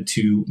planted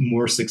to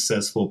more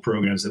successful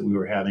programs that we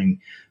were having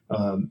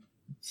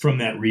from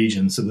that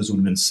region. So those would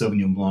have been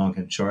Sauvignon Blanc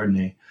and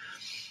Chardonnay.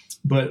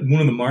 But one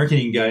of the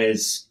marketing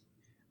guys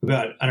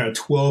about, I don't know,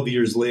 12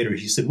 years later,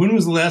 he said, when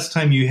was the last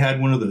time you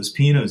had one of those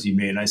Pinots you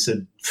made? And I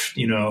said,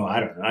 I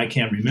don't know. I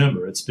can't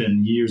remember. It's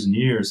been years and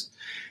years.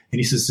 And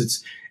he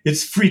says,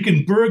 it's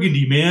freaking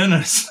Burgundy, man. I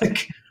was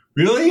like,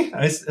 really?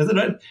 I said,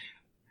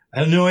 I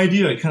had no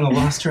idea. I kind of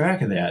lost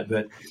track of that.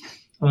 But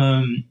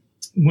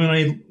when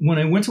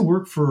I went to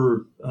work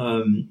for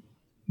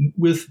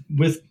with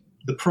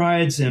the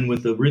Prides and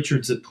with the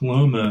Richards at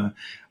Paloma,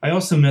 I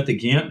also met the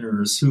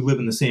Gantners, who live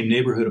in the same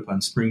neighborhood up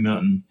on Spring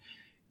Mountain.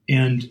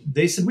 And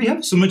they said, we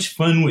have so much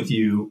fun with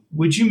you.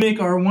 Would you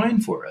make our wine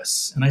for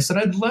us? And I said,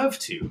 I'd love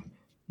to.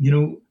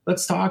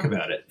 Let's talk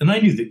about it. And I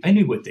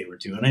knew what they were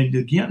doing.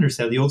 The Gantners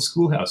had the old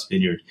schoolhouse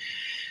vineyard,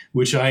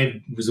 which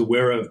I was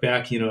aware of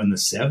back, in the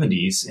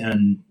 70s.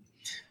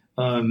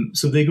 And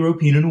so they grow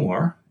Pinot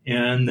Noir,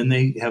 and then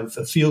they have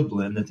a field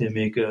blend that they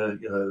make a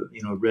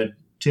red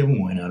table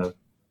wine out of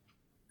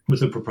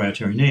with a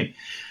proprietary name.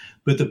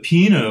 But the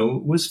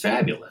Pinot was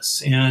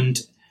fabulous.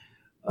 And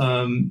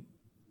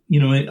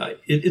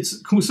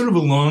it's sort of a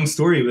long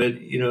story,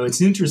 but,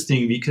 it's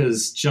interesting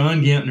because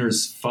John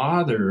Gantner's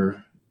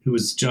father, who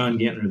was John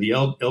Gantner the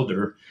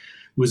elder,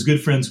 was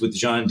good friends with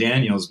John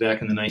Daniels back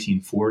in the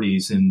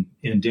 1940s. And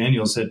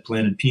Daniels had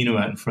planted Pinot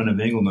out in front of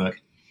Engelmuck.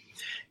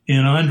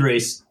 And Andre,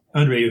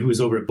 who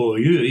was over at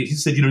Beaulieu, he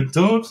said,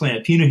 don't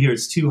plant Pinot here.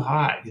 It's too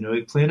hot.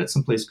 Plant it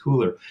someplace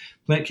cooler.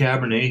 Plant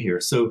Cabernet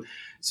here. So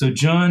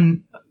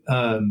John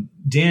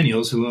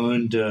Daniels, who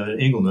owned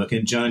Engelmuck,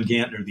 and John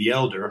Gantner the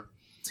elder,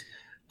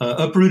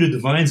 uprooted the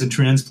vines and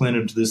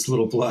transplanted them to this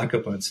little block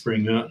up on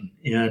Spring Mountain.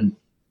 And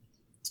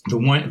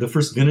the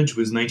first vintage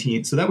was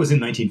so that was in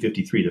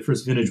 1953. The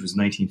first vintage was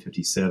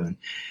 1957.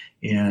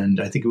 And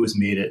I think it was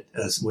made at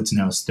what's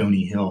now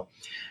Stony Hill.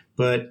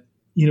 But,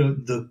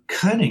 the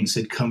cuttings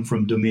had come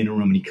from Domaine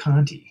Romani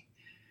Conti.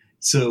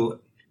 So,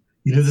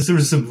 there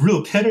was some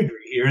real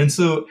pedigree here. And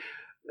so,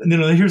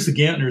 here's the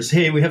Gantners.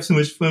 Hey, we have so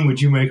much fun.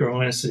 Would you make our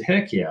wine? I said,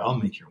 heck yeah, I'll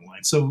make your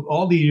wine. So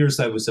all the years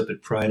I was up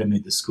at Pride, I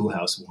made the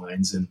schoolhouse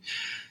wines. And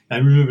I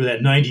remember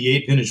that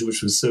 98 vintage,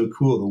 which was so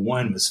cool. The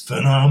wine was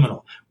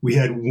phenomenal. We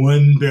had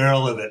one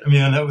barrel of it. I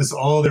mean, that was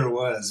all there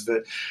was,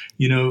 but,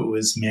 it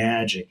was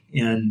magic.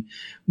 And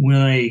when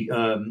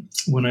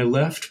I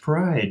left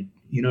Pride,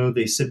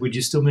 they said, would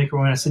you still make our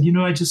wine? I said,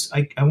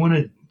 I want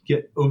to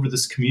get over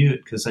this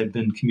commute because I've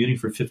been commuting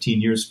for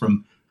 15 years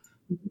from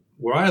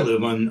where I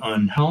live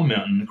on Howell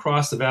Mountain,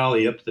 across the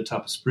valley, up to the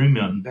top of Spring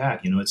Mountain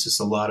back. It's just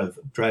a lot of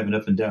driving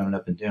up and down and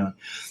up and down.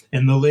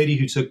 And the lady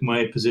who took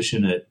my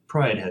position at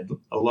Pride had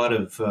a lot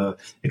of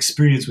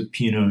experience with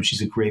Pinot, and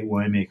she's a great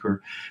winemaker,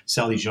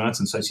 Sally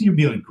Johnson. So I said, you'll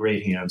be in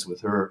great hands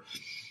with her.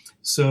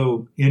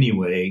 So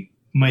anyway,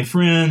 my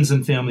friends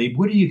and family,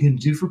 what are you going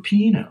to do for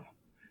Pinot?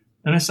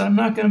 And I said, I'm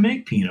not going to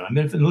make Pinot.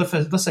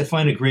 Unless I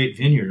find a great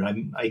vineyard.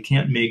 I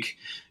can't make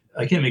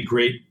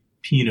great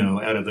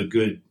Pinot out of a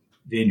good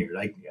vineyard.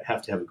 I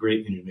have to have a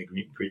great vineyard to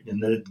make great,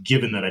 and then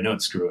given that I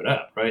don't screw it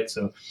up, right?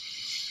 So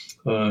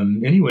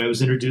anyway, I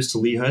was introduced to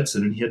Lee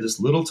Hudson, and he had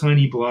this little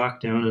tiny block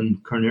down in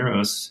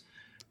Carneros,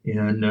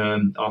 and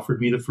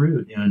offered me the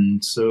fruit.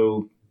 And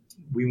so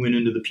we went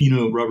into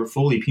the Robert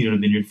Foley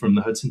Pinot Vineyard from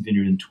the Hudson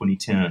Vineyard in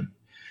 2010.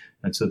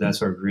 And so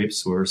that's our grape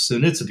source,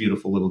 and it's a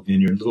beautiful little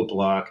vineyard, little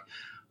block.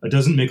 It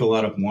doesn't make a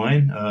lot of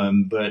wine,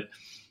 but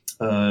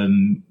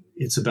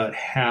it's about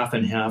half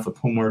and half a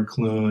Pommard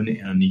clone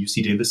and the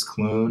UC Davis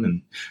clone.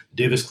 And the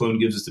Davis clone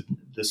gives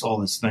us all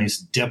this nice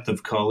depth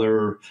of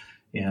color,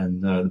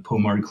 and the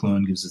Pommard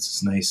clone gives us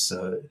this nice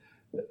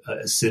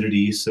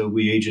acidity. So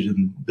we age it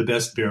in the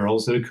best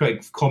barrels. I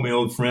call my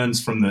old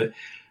friends from the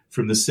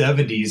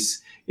 70s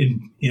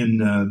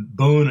in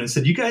Bone. I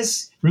said, you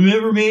guys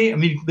remember me? I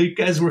mean, the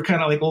guys were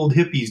kind of like old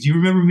hippies. Do you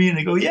remember me? And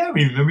they go, yeah,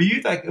 we remember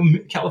you. Like a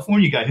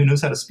California guy who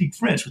knows how to speak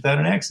French without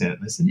an accent.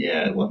 And I said,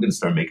 yeah, well, I'm going to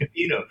start making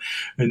Pinot.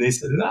 And they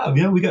said, oh,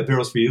 yeah, we got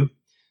barrels for you.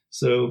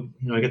 So,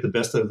 I got the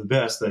best of the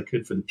best that I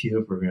could for the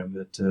Pinot program.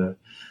 But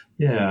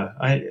yeah,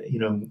 I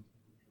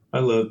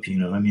love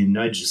Pinot. I mean,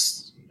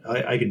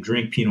 I could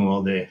drink Pinot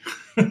all day.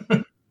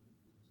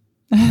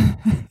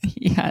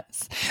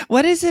 Yes.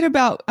 What is it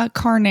about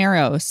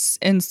Carneros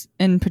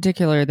in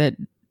particular that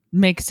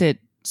makes it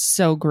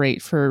so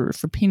great for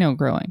Pinot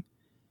growing?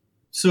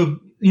 So,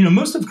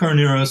 most of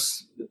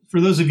Carneros, for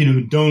those of you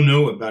who don't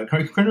know about it,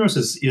 Carneros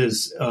is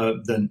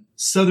the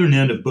southern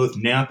end of both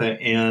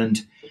Napa and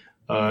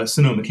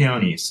Sonoma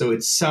County. So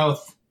it's let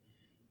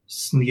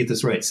me get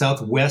this right,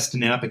 southwest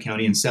Napa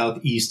County and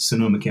southeast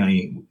Sonoma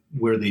County,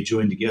 where they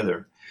join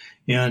together.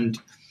 And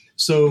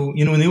so,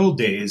 in the old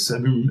days, I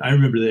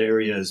remember the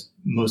area as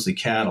mostly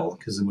cattle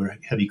because there were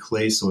heavy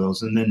clay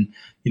soils. And then,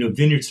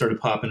 vineyards started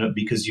popping up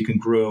because you can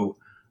grow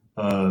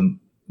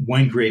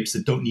wine grapes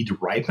that don't need to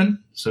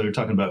ripen. So they're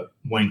talking about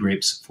wine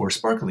grapes for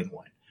sparkling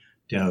wine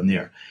down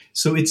there.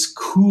 So it's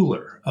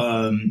cooler.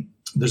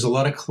 There's a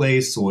lot of clay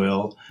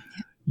soil.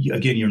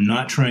 Again, you're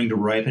not trying to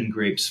ripen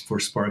grapes for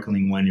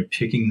sparkling wine. You're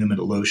picking them at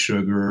a low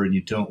sugar, and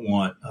you don't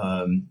want,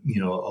 a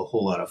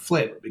whole lot of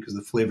flavor because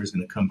the flavor is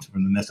going to come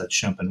from the method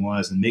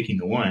champenoise and making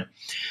the wine.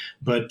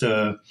 But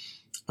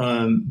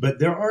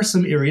there are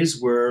some areas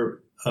where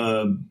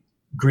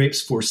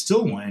grapes for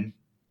still wine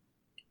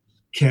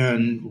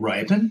can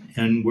ripen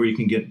and where you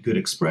can get good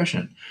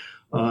expression.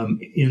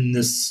 In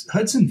this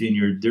Hudson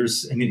vineyard,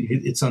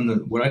 it's on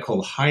what I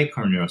call high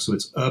Carneros, so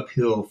it's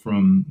uphill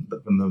from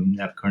the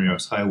Napa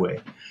Carneros Highway,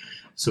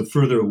 so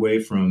further away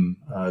from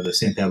the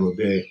San Pablo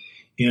Bay,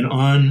 and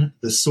on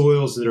the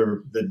soils that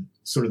are the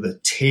sort of the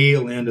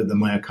tail end of the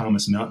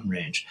Mayacamas mountain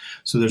range.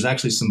 So there's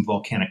actually some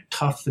volcanic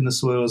tuff in the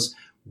soils,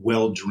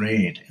 well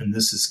drained, and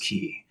this is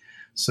key.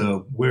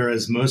 So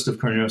whereas most of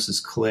Carneros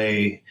is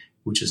clay,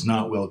 which is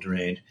not well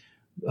drained,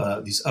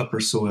 these upper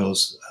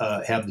soils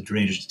have the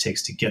drainage it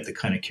takes to get the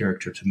kind of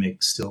character to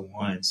make still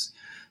wines.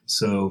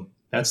 So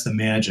that's the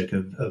magic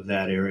of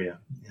that area.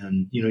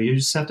 And, you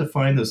just have to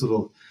find those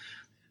little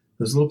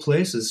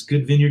places.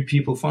 Good vineyard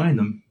people find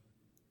them.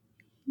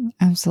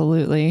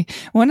 Absolutely.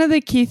 One of the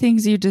key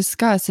things you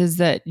discuss is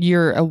that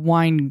you're a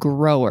wine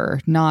grower,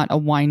 not a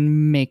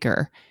wine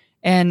maker.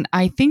 And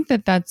I think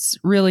that that's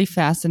really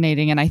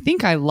fascinating. And I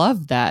think I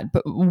love that.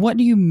 But what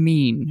do you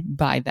mean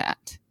by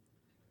that?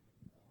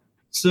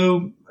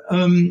 So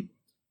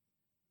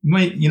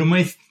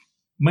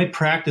my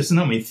practice,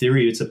 not my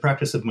theory, it's a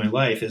practice of my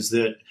life, is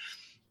that,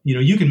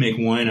 you can make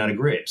wine out of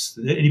grapes.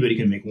 Anybody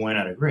can make wine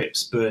out of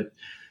grapes. But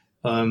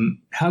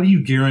how do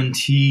you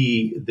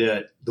guarantee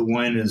that the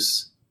wine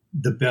is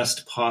the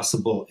best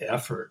possible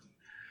effort?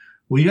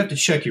 Well, you have to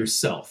check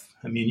yourself.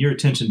 I mean, your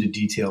attention to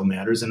detail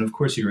matters. And of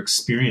course, your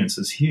experience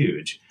is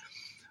huge.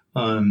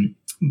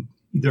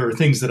 There are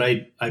things that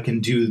I can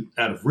do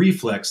out of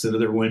reflex that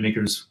other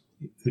winemakers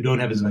who don't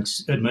have as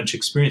much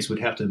experience would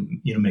have to,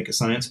 make a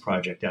science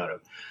project out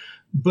of.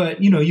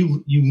 But, you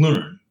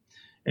learn.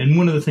 And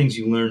one of the things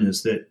you learn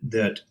is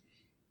that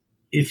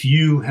if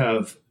you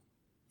have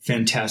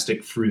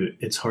fantastic fruit,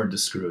 it's hard to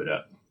screw it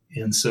up.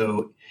 And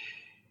so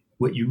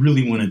what you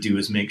really want to do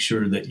is make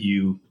sure that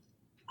you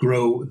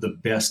grow the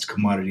best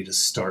commodity to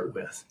start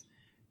with.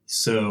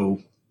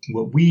 So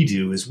what we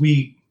do is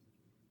we,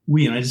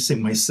 and I just say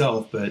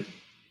myself, but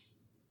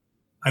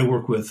I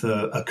work with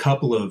a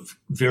couple of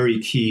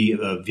very key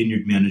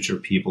vineyard manager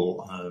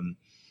people,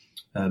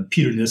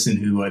 Peter Nissen,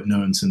 who I've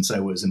known since I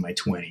was in my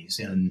 20s,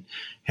 and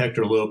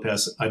Hector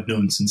Lopez I've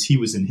known since he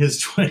was in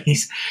his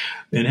 20s.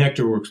 And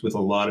Hector works with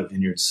a lot of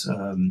vineyards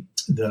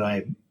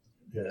that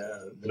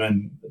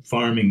I'm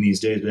farming these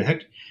days.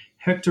 But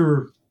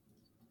Hector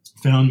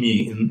found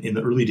me in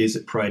the early days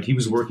at Pride. He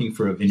was working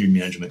for a vineyard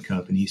management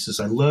company. He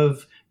says, "I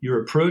love your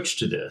approach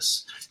to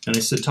this." And I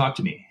said, "Talk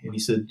to me." And he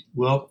said,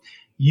 "Well,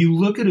 you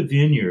look at a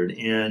vineyard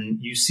and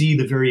you see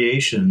the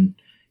variation,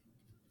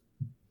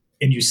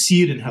 and you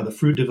see it in how the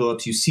fruit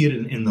develops. You see it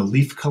in the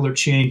leaf color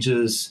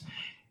changes,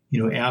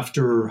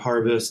 after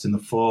harvest in the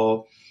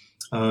fall.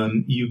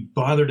 You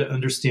bother to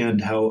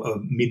understand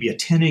how maybe a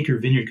 10-acre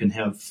vineyard can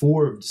have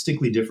 4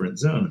 distinctly different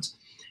zones.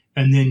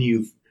 And then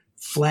you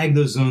flag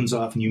those zones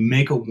off and you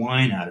make a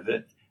wine out of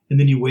it. And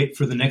then you wait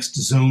for the next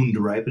zone to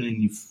ripen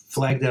and you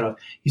flag that off."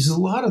 He says a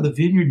lot of the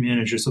vineyard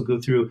managers will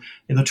go through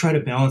and they'll try to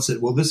balance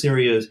it. Well, this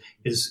area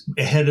is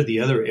ahead of the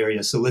other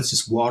area, so let's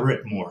just water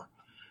it more,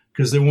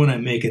 because they want to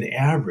make an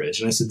average.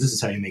 And I said, this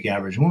is how you make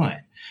average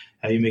wine.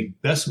 How you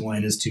make best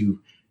wine is to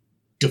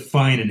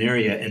define an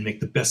area and make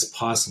the best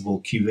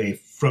possible cuvee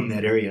from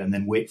that area and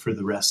then wait for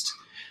the rest.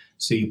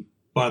 So you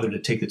bother to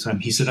take the time.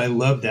 He said, "I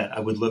love that.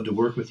 I would love to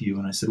work with you."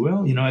 And I said,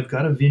 "Well, I've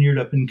got a vineyard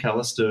up in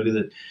Calistoga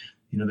that,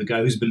 the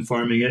guy who's been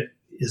farming it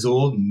is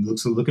old and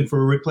looking for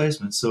a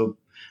replacement." So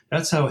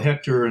that's how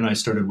Hector and I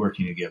started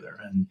working together.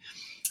 And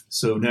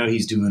so now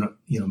he's doing,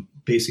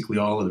 basically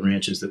all of the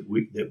ranches that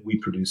we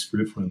produce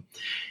fruit from.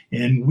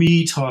 And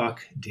we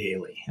talk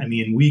daily. I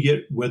mean, we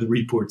get weather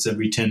reports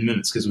every 10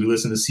 minutes because we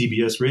listen to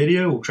CBS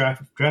radio,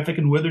 traffic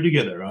and weather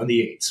together on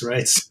the 8s,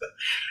 right?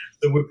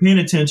 So we're paying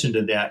attention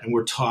to that and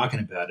we're talking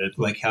about it,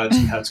 like how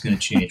it's going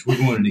to change. We're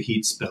going into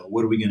heat spell.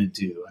 What are we going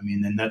to do? I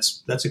mean, and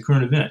that's a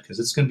current event because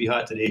it's going to be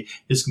hot today.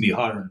 It's going to be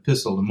hotter in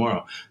Pistol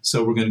tomorrow.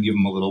 So we're going to give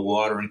them a little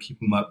water and keep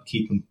them up,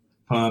 keep them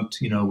pumped.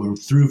 We're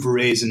through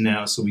veraison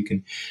now, so we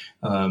can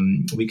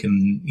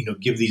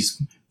give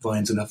these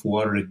vines enough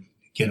water to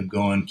get them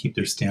going, keep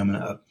their stamina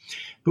up.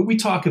 But we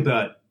talk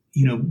about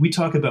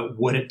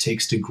what it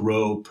takes to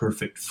grow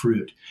perfect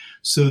fruit,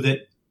 so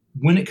that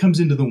when it comes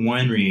into the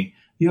winery,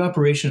 the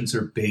operations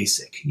are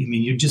basic. I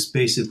mean, you're just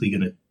basically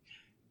going to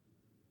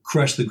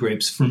crush the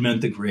grapes, ferment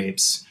the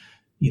grapes,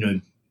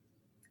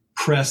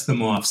 press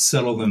them off,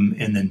 settle them,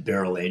 and then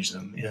barrel age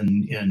them,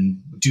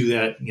 and do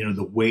that,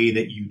 the way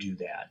that you do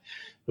that,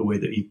 the way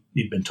that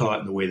you've been taught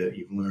and the way that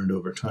you've learned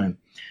over time.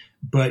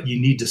 But you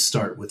need to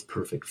start with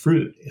perfect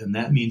fruit, and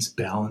that means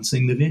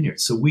balancing the vineyard.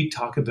 So we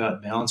talk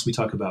about balance. We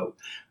talk about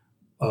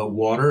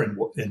water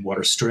and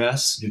water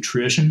stress,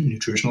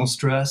 nutritional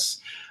stress.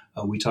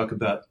 We talk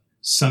about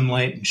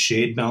sunlight and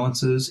shade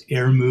balances,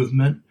 air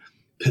movement,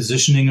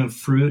 positioning of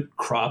fruit,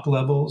 crop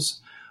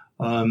levels,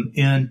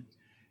 and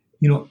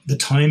the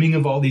timing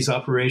of all these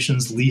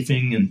operations,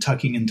 leafing and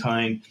tucking and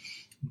tying,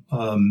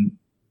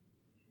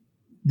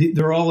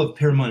 they're all of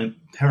paramount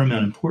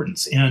paramount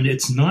importance. And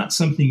it's not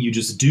something you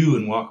just do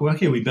and walk away.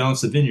 Okay, we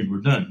balance the vineyard, we're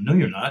done. No,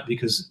 you're not,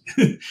 because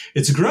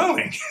it's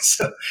growing.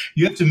 So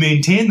you have to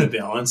maintain the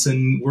balance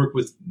and work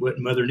with what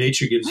Mother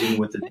Nature gives you and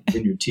what the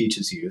vineyard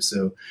teaches you.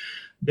 So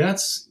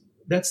that's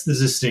the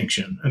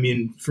distinction. I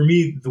mean, for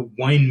me, the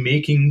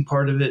winemaking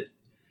part of it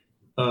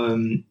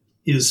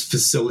is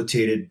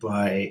facilitated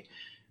by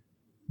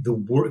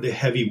the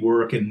heavy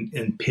work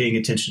and paying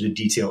attention to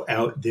detail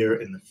out there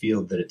in the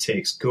field that it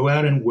takes. Go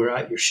out and wear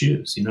out your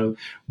shoes,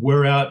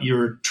 wear out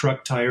your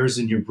truck tires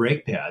and your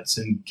brake pads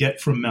and get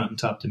from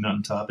mountaintop to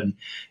mountaintop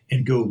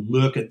and go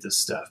look at this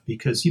stuff,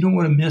 because you don't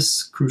want to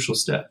miss crucial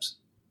steps.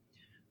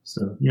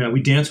 So,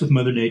 we dance with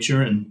Mother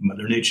Nature, and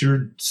Mother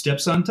Nature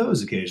steps on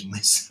toes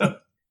occasionally. So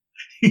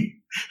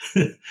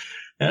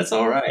that's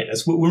all right.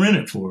 That's what we're in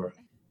it for.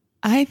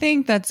 I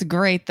think that's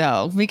great,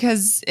 though,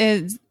 because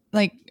it's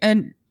like,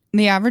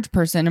 the average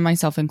person, and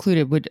myself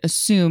included, would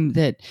assume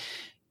that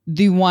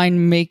the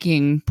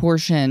winemaking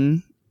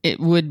portion, it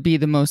would be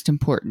the most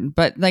important.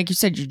 But like you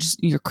said,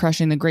 you're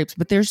crushing the grapes.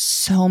 But there's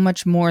so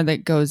much more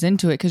that goes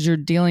into it, because you're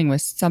dealing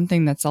with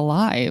something that's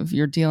alive.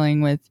 You're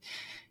dealing with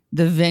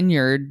the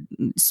vineyard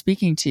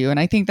speaking to you. And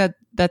I think that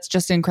that's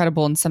just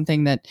incredible, and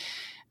something that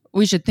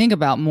we should think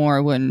about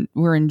more when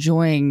we're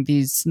enjoying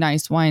these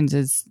nice wines,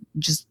 is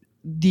just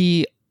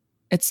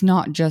it's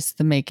not just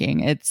the making.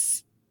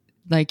 It's,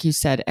 like you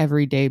said,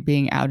 every day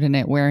being out in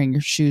it, wearing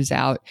your shoes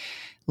out,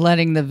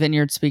 letting the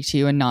vineyard speak to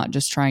you, and not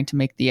just trying to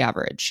make the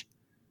average.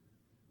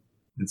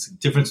 It's the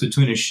difference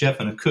between a chef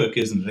and a cook,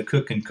 isn't it? A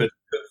cook can cook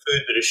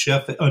food, but a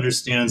chef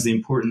understands the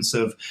importance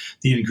of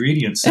the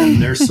ingredients and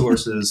their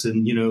sources.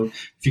 And,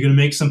 if you're going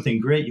to make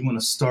something great, you want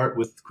to start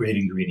with great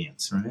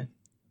ingredients, right?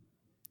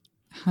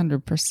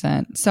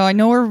 100%. So I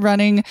know we're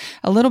running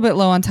a little bit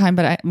low on time,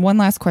 but one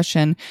last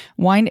question.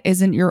 Wine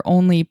isn't your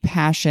only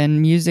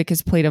passion. Music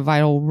has played a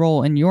vital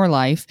role in your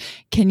life.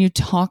 Can you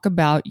talk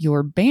about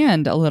your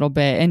band a little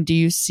bit? And do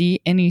you see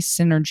any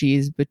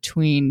synergies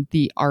between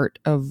the art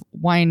of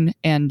wine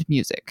and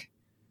music?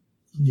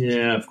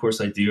 Yeah, of course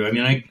I do. I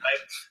mean,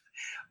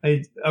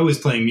 I was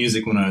playing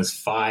music when I was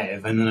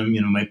 5, and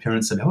then my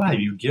parents said, "Oh,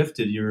 you're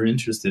gifted, you're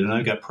interested," and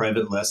I got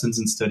private lessons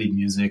and studied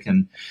music,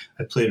 and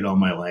I played it all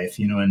my life,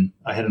 and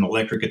I had an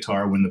electric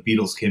guitar when the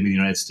Beatles came to the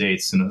United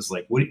States, and I was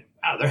like, wow,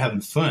 they're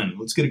having fun.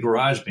 Let's get a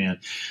garage band.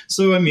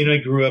 So, I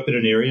grew up in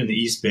an area in the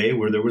East Bay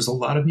where there was a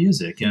lot of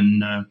music,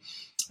 and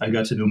I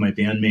got to know my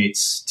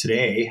bandmates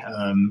today,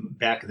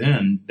 back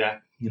in the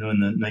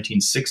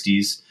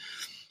 1960s,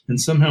 and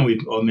somehow we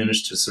all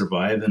managed to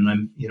survive. And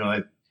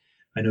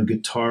I know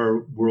Guitar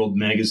World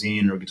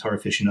magazine, or Guitar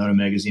Aficionado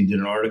magazine, did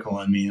an article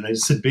on me, and I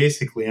said,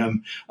 basically,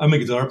 I'm a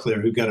guitar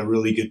player who got a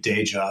really good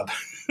day job.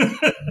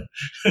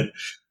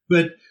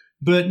 but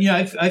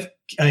yeah,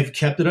 I've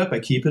kept it up. I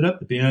keep it up.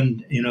 The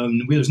band,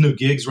 there's no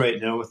gigs right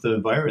now with the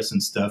virus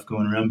and stuff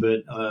going around,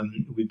 but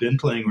we've been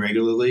playing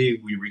regularly.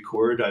 We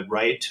record. I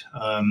write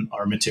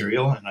our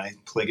material, and I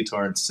play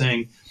guitar and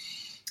sing.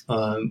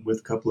 With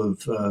a couple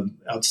of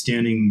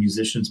outstanding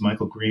musicians,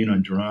 Michael Green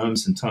on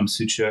drums and Tom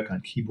Suchek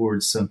on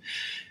keyboards, some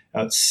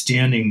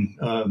outstanding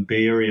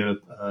Bay Area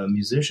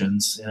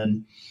musicians.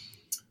 And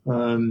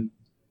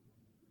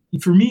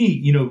for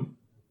me,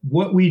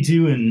 what we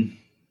do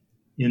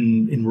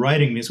in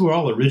writing is, we're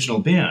all original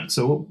band.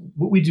 So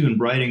what we do in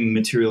writing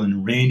material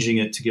and arranging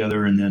it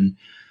together and then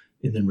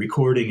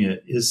recording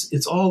it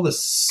it's all the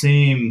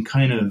same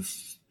kind of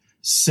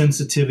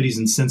sensitivities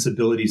and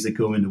sensibilities that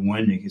go into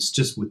winemaking. It's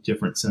just with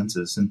different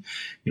senses, and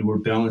we're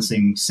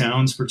balancing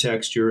sounds for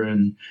texture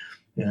and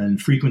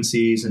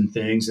frequencies and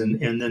things,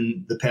 and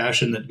then the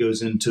passion that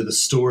goes into the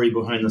story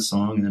behind the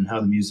song, and then how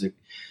the music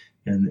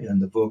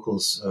and the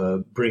vocals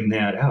bring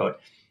that out.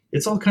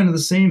 It's all kind of the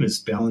same as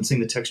balancing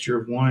the texture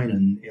of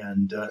wine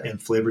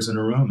and flavors and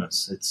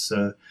aromas. It's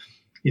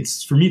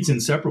for me, it's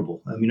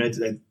inseparable. I mean, I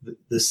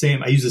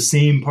use the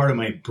same part of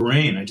my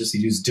brain. I just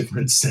use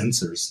different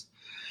sensors.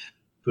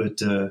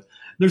 But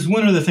there's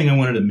one other thing I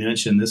wanted to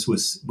mention. This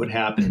was what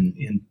happened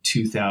in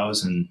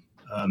 2000.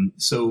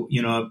 So,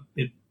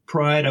 at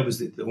Pride, I was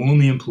the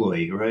only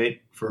employee,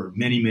 right, for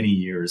many, many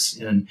years.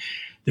 And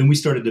then we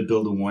started to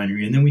build a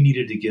winery, and then we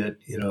needed to get,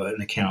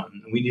 an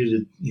accountant. We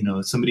needed,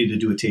 somebody to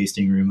do a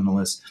tasting room and all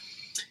this.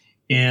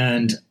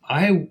 And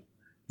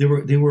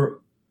they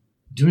were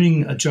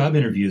doing job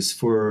interviews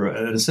for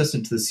an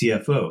assistant to the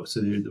CFO.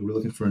 So they were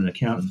looking for an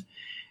accountant.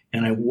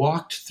 And I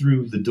walked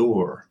through the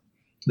door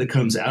that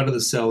comes out of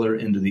the cellar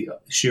into the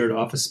shared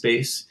office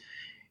space.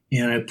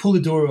 And I pulled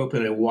the door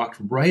open. I walked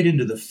right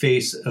into the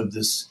face of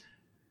this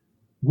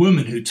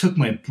woman who took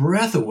my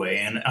breath away.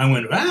 And I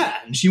went,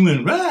 "Ah!" And she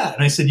went, "Ah!"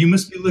 And I said, "You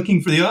must be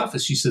looking for the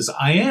office." She says,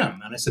 "I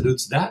am." And I said,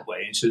 "It's that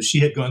way." And so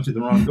she had gone through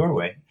the wrong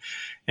doorway.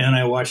 And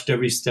I watched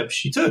every step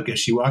she took as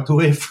she walked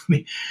away from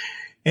me.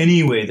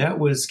 Anyway, that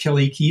was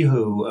Kelly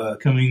Kehoe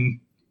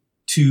coming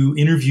to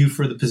interview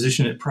for the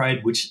position at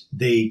Pride, which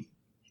they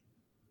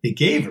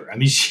gave her. I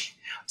mean,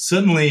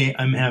 suddenly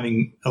I'm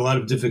having a lot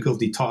of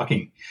difficulty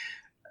talking.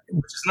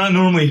 which is not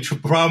normally a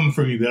problem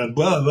for me, but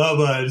blah, blah,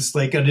 blah. It's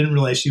like I didn't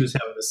realize she was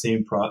having the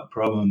same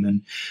problem.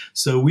 And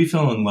so we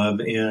fell in love.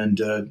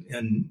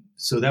 And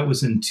so that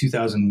was in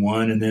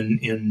 2001. And then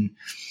in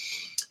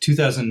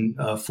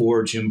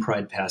 2004, Jim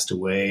Pride passed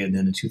away. And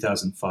then in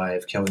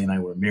 2005, Kelly and I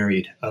were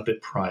married up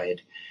at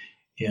Pride.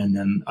 And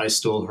then I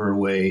stole her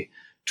away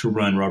to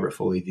run Robert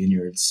Foley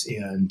Vineyards.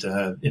 And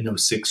in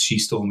 2006, she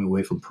stole me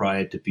away from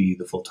Pride to be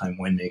the full-time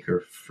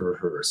winemaker for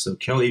her. So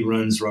Kelly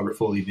runs Robert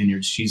Foley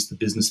Vineyards. She's the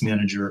business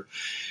manager.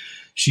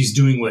 She's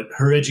doing what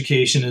her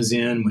education is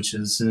in, which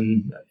is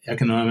in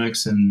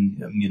economics and,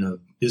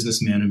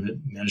 business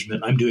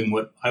management. I'm doing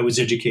what I was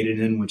educated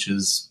in, which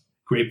is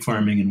grape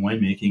farming and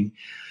winemaking.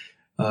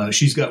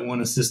 She's got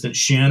one assistant,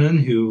 Shannon,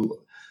 who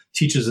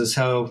teaches us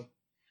how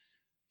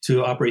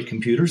to operate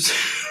computers.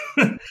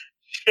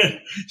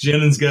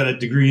 Shannon's got a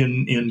degree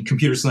in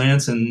computer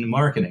science and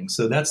marketing.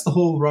 So that's the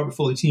whole Robert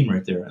Foley team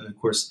right there. And of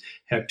course,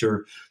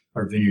 Hector,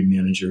 our vineyard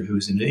manager,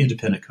 who's an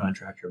independent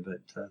contractor,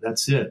 but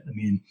that's it. I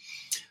mean,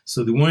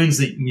 so the wines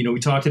that, we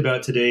talked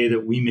about today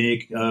that we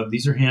make,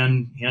 these are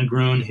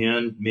hand-grown,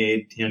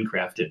 handmade,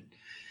 handcrafted.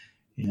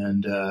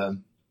 And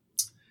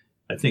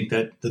I think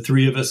that the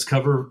three of us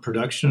cover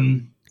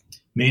production,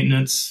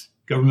 maintenance,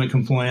 government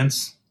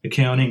compliance,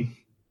 accounting,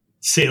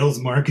 sales,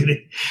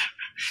 marketing,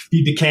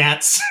 feed the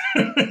cats.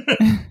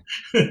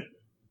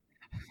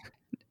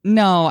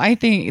 No, I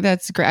think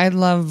that's great. I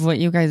love what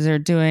you guys are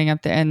doing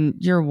up there, and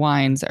your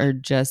wines are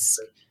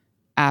just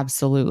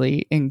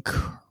absolutely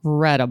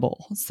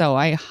incredible. So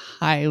I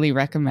highly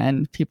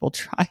recommend people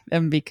try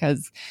them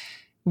because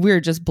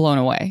we're just blown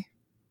away.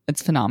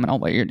 It's phenomenal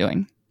what you're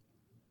doing.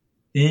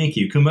 Thank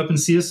you. Come up and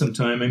see us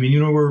sometime. I mean,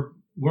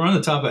 we're on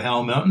the top of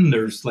Howell Mountain.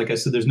 There's, like I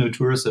said, there's no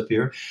tourists up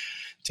here.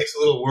 It takes a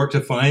little work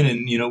to find,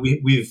 and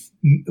we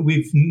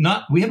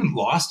haven't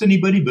lost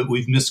anybody, but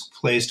we've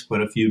misplaced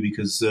quite a few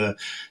because the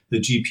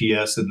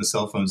GPS and the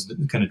cell phones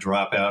kind of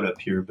drop out up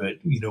here. But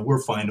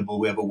we're findable.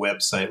 We have a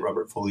website,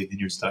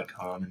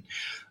 robertfoleyvineyards.com,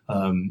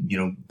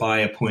 and by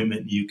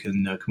appointment you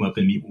can come up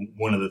and meet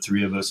one of the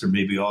three of us, or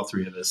maybe all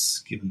three of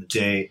us, given the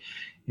day,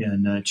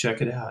 and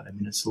check it out. I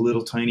mean, it's a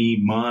little tiny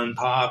ma and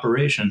pa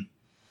operation.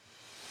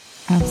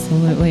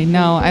 Absolutely.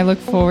 No, I look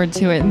forward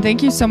to it. And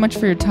thank you so much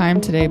for your time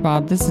today,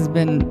 Bob. This has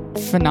been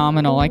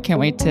phenomenal. I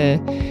can't wait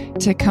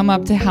to come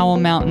up to Howell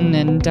Mountain,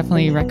 and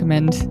definitely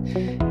recommend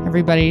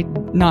everybody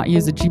not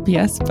use a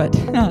GPS, but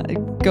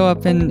go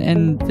up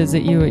and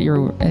visit you at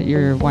your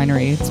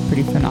winery. It's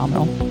pretty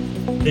phenomenal.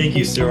 Thank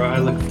you, Sarah. I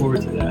look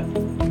forward to that.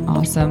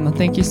 Awesome.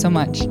 Thank you so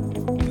much. It's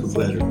a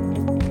pleasure.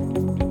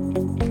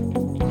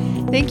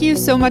 Thank you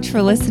so much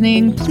for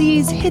listening.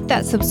 Please hit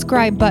that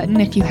subscribe button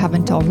if you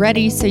haven't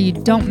already so you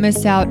don't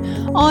miss out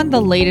on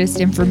the latest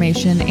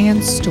information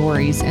and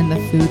stories in the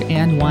food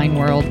and wine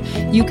world.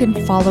 You can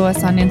follow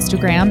us on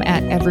Instagram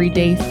at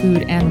Everyday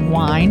Food and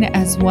Wine,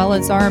 as well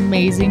as our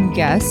amazing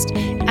guest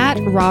at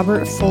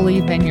Robert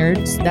Foley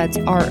Vineyards. That's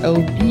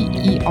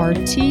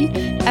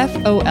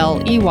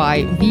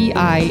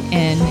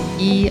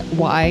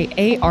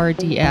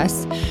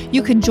RobertFoleyVineyards.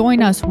 You can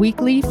join us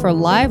weekly for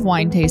live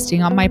wine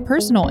tasting on my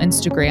personal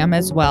Instagram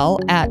as well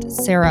at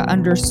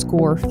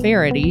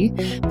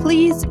Sarah_Faherty.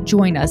 Please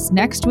join us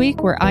next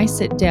week where I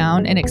sit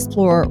down and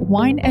explore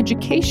wine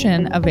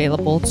education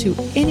available to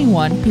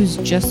anyone who's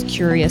just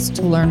curious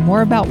to learn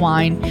more about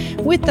wine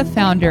with the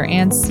founder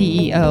and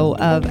CEO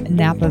of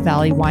Napa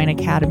Valley Wine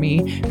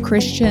Academy,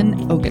 Christian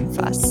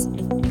Ogenfuss.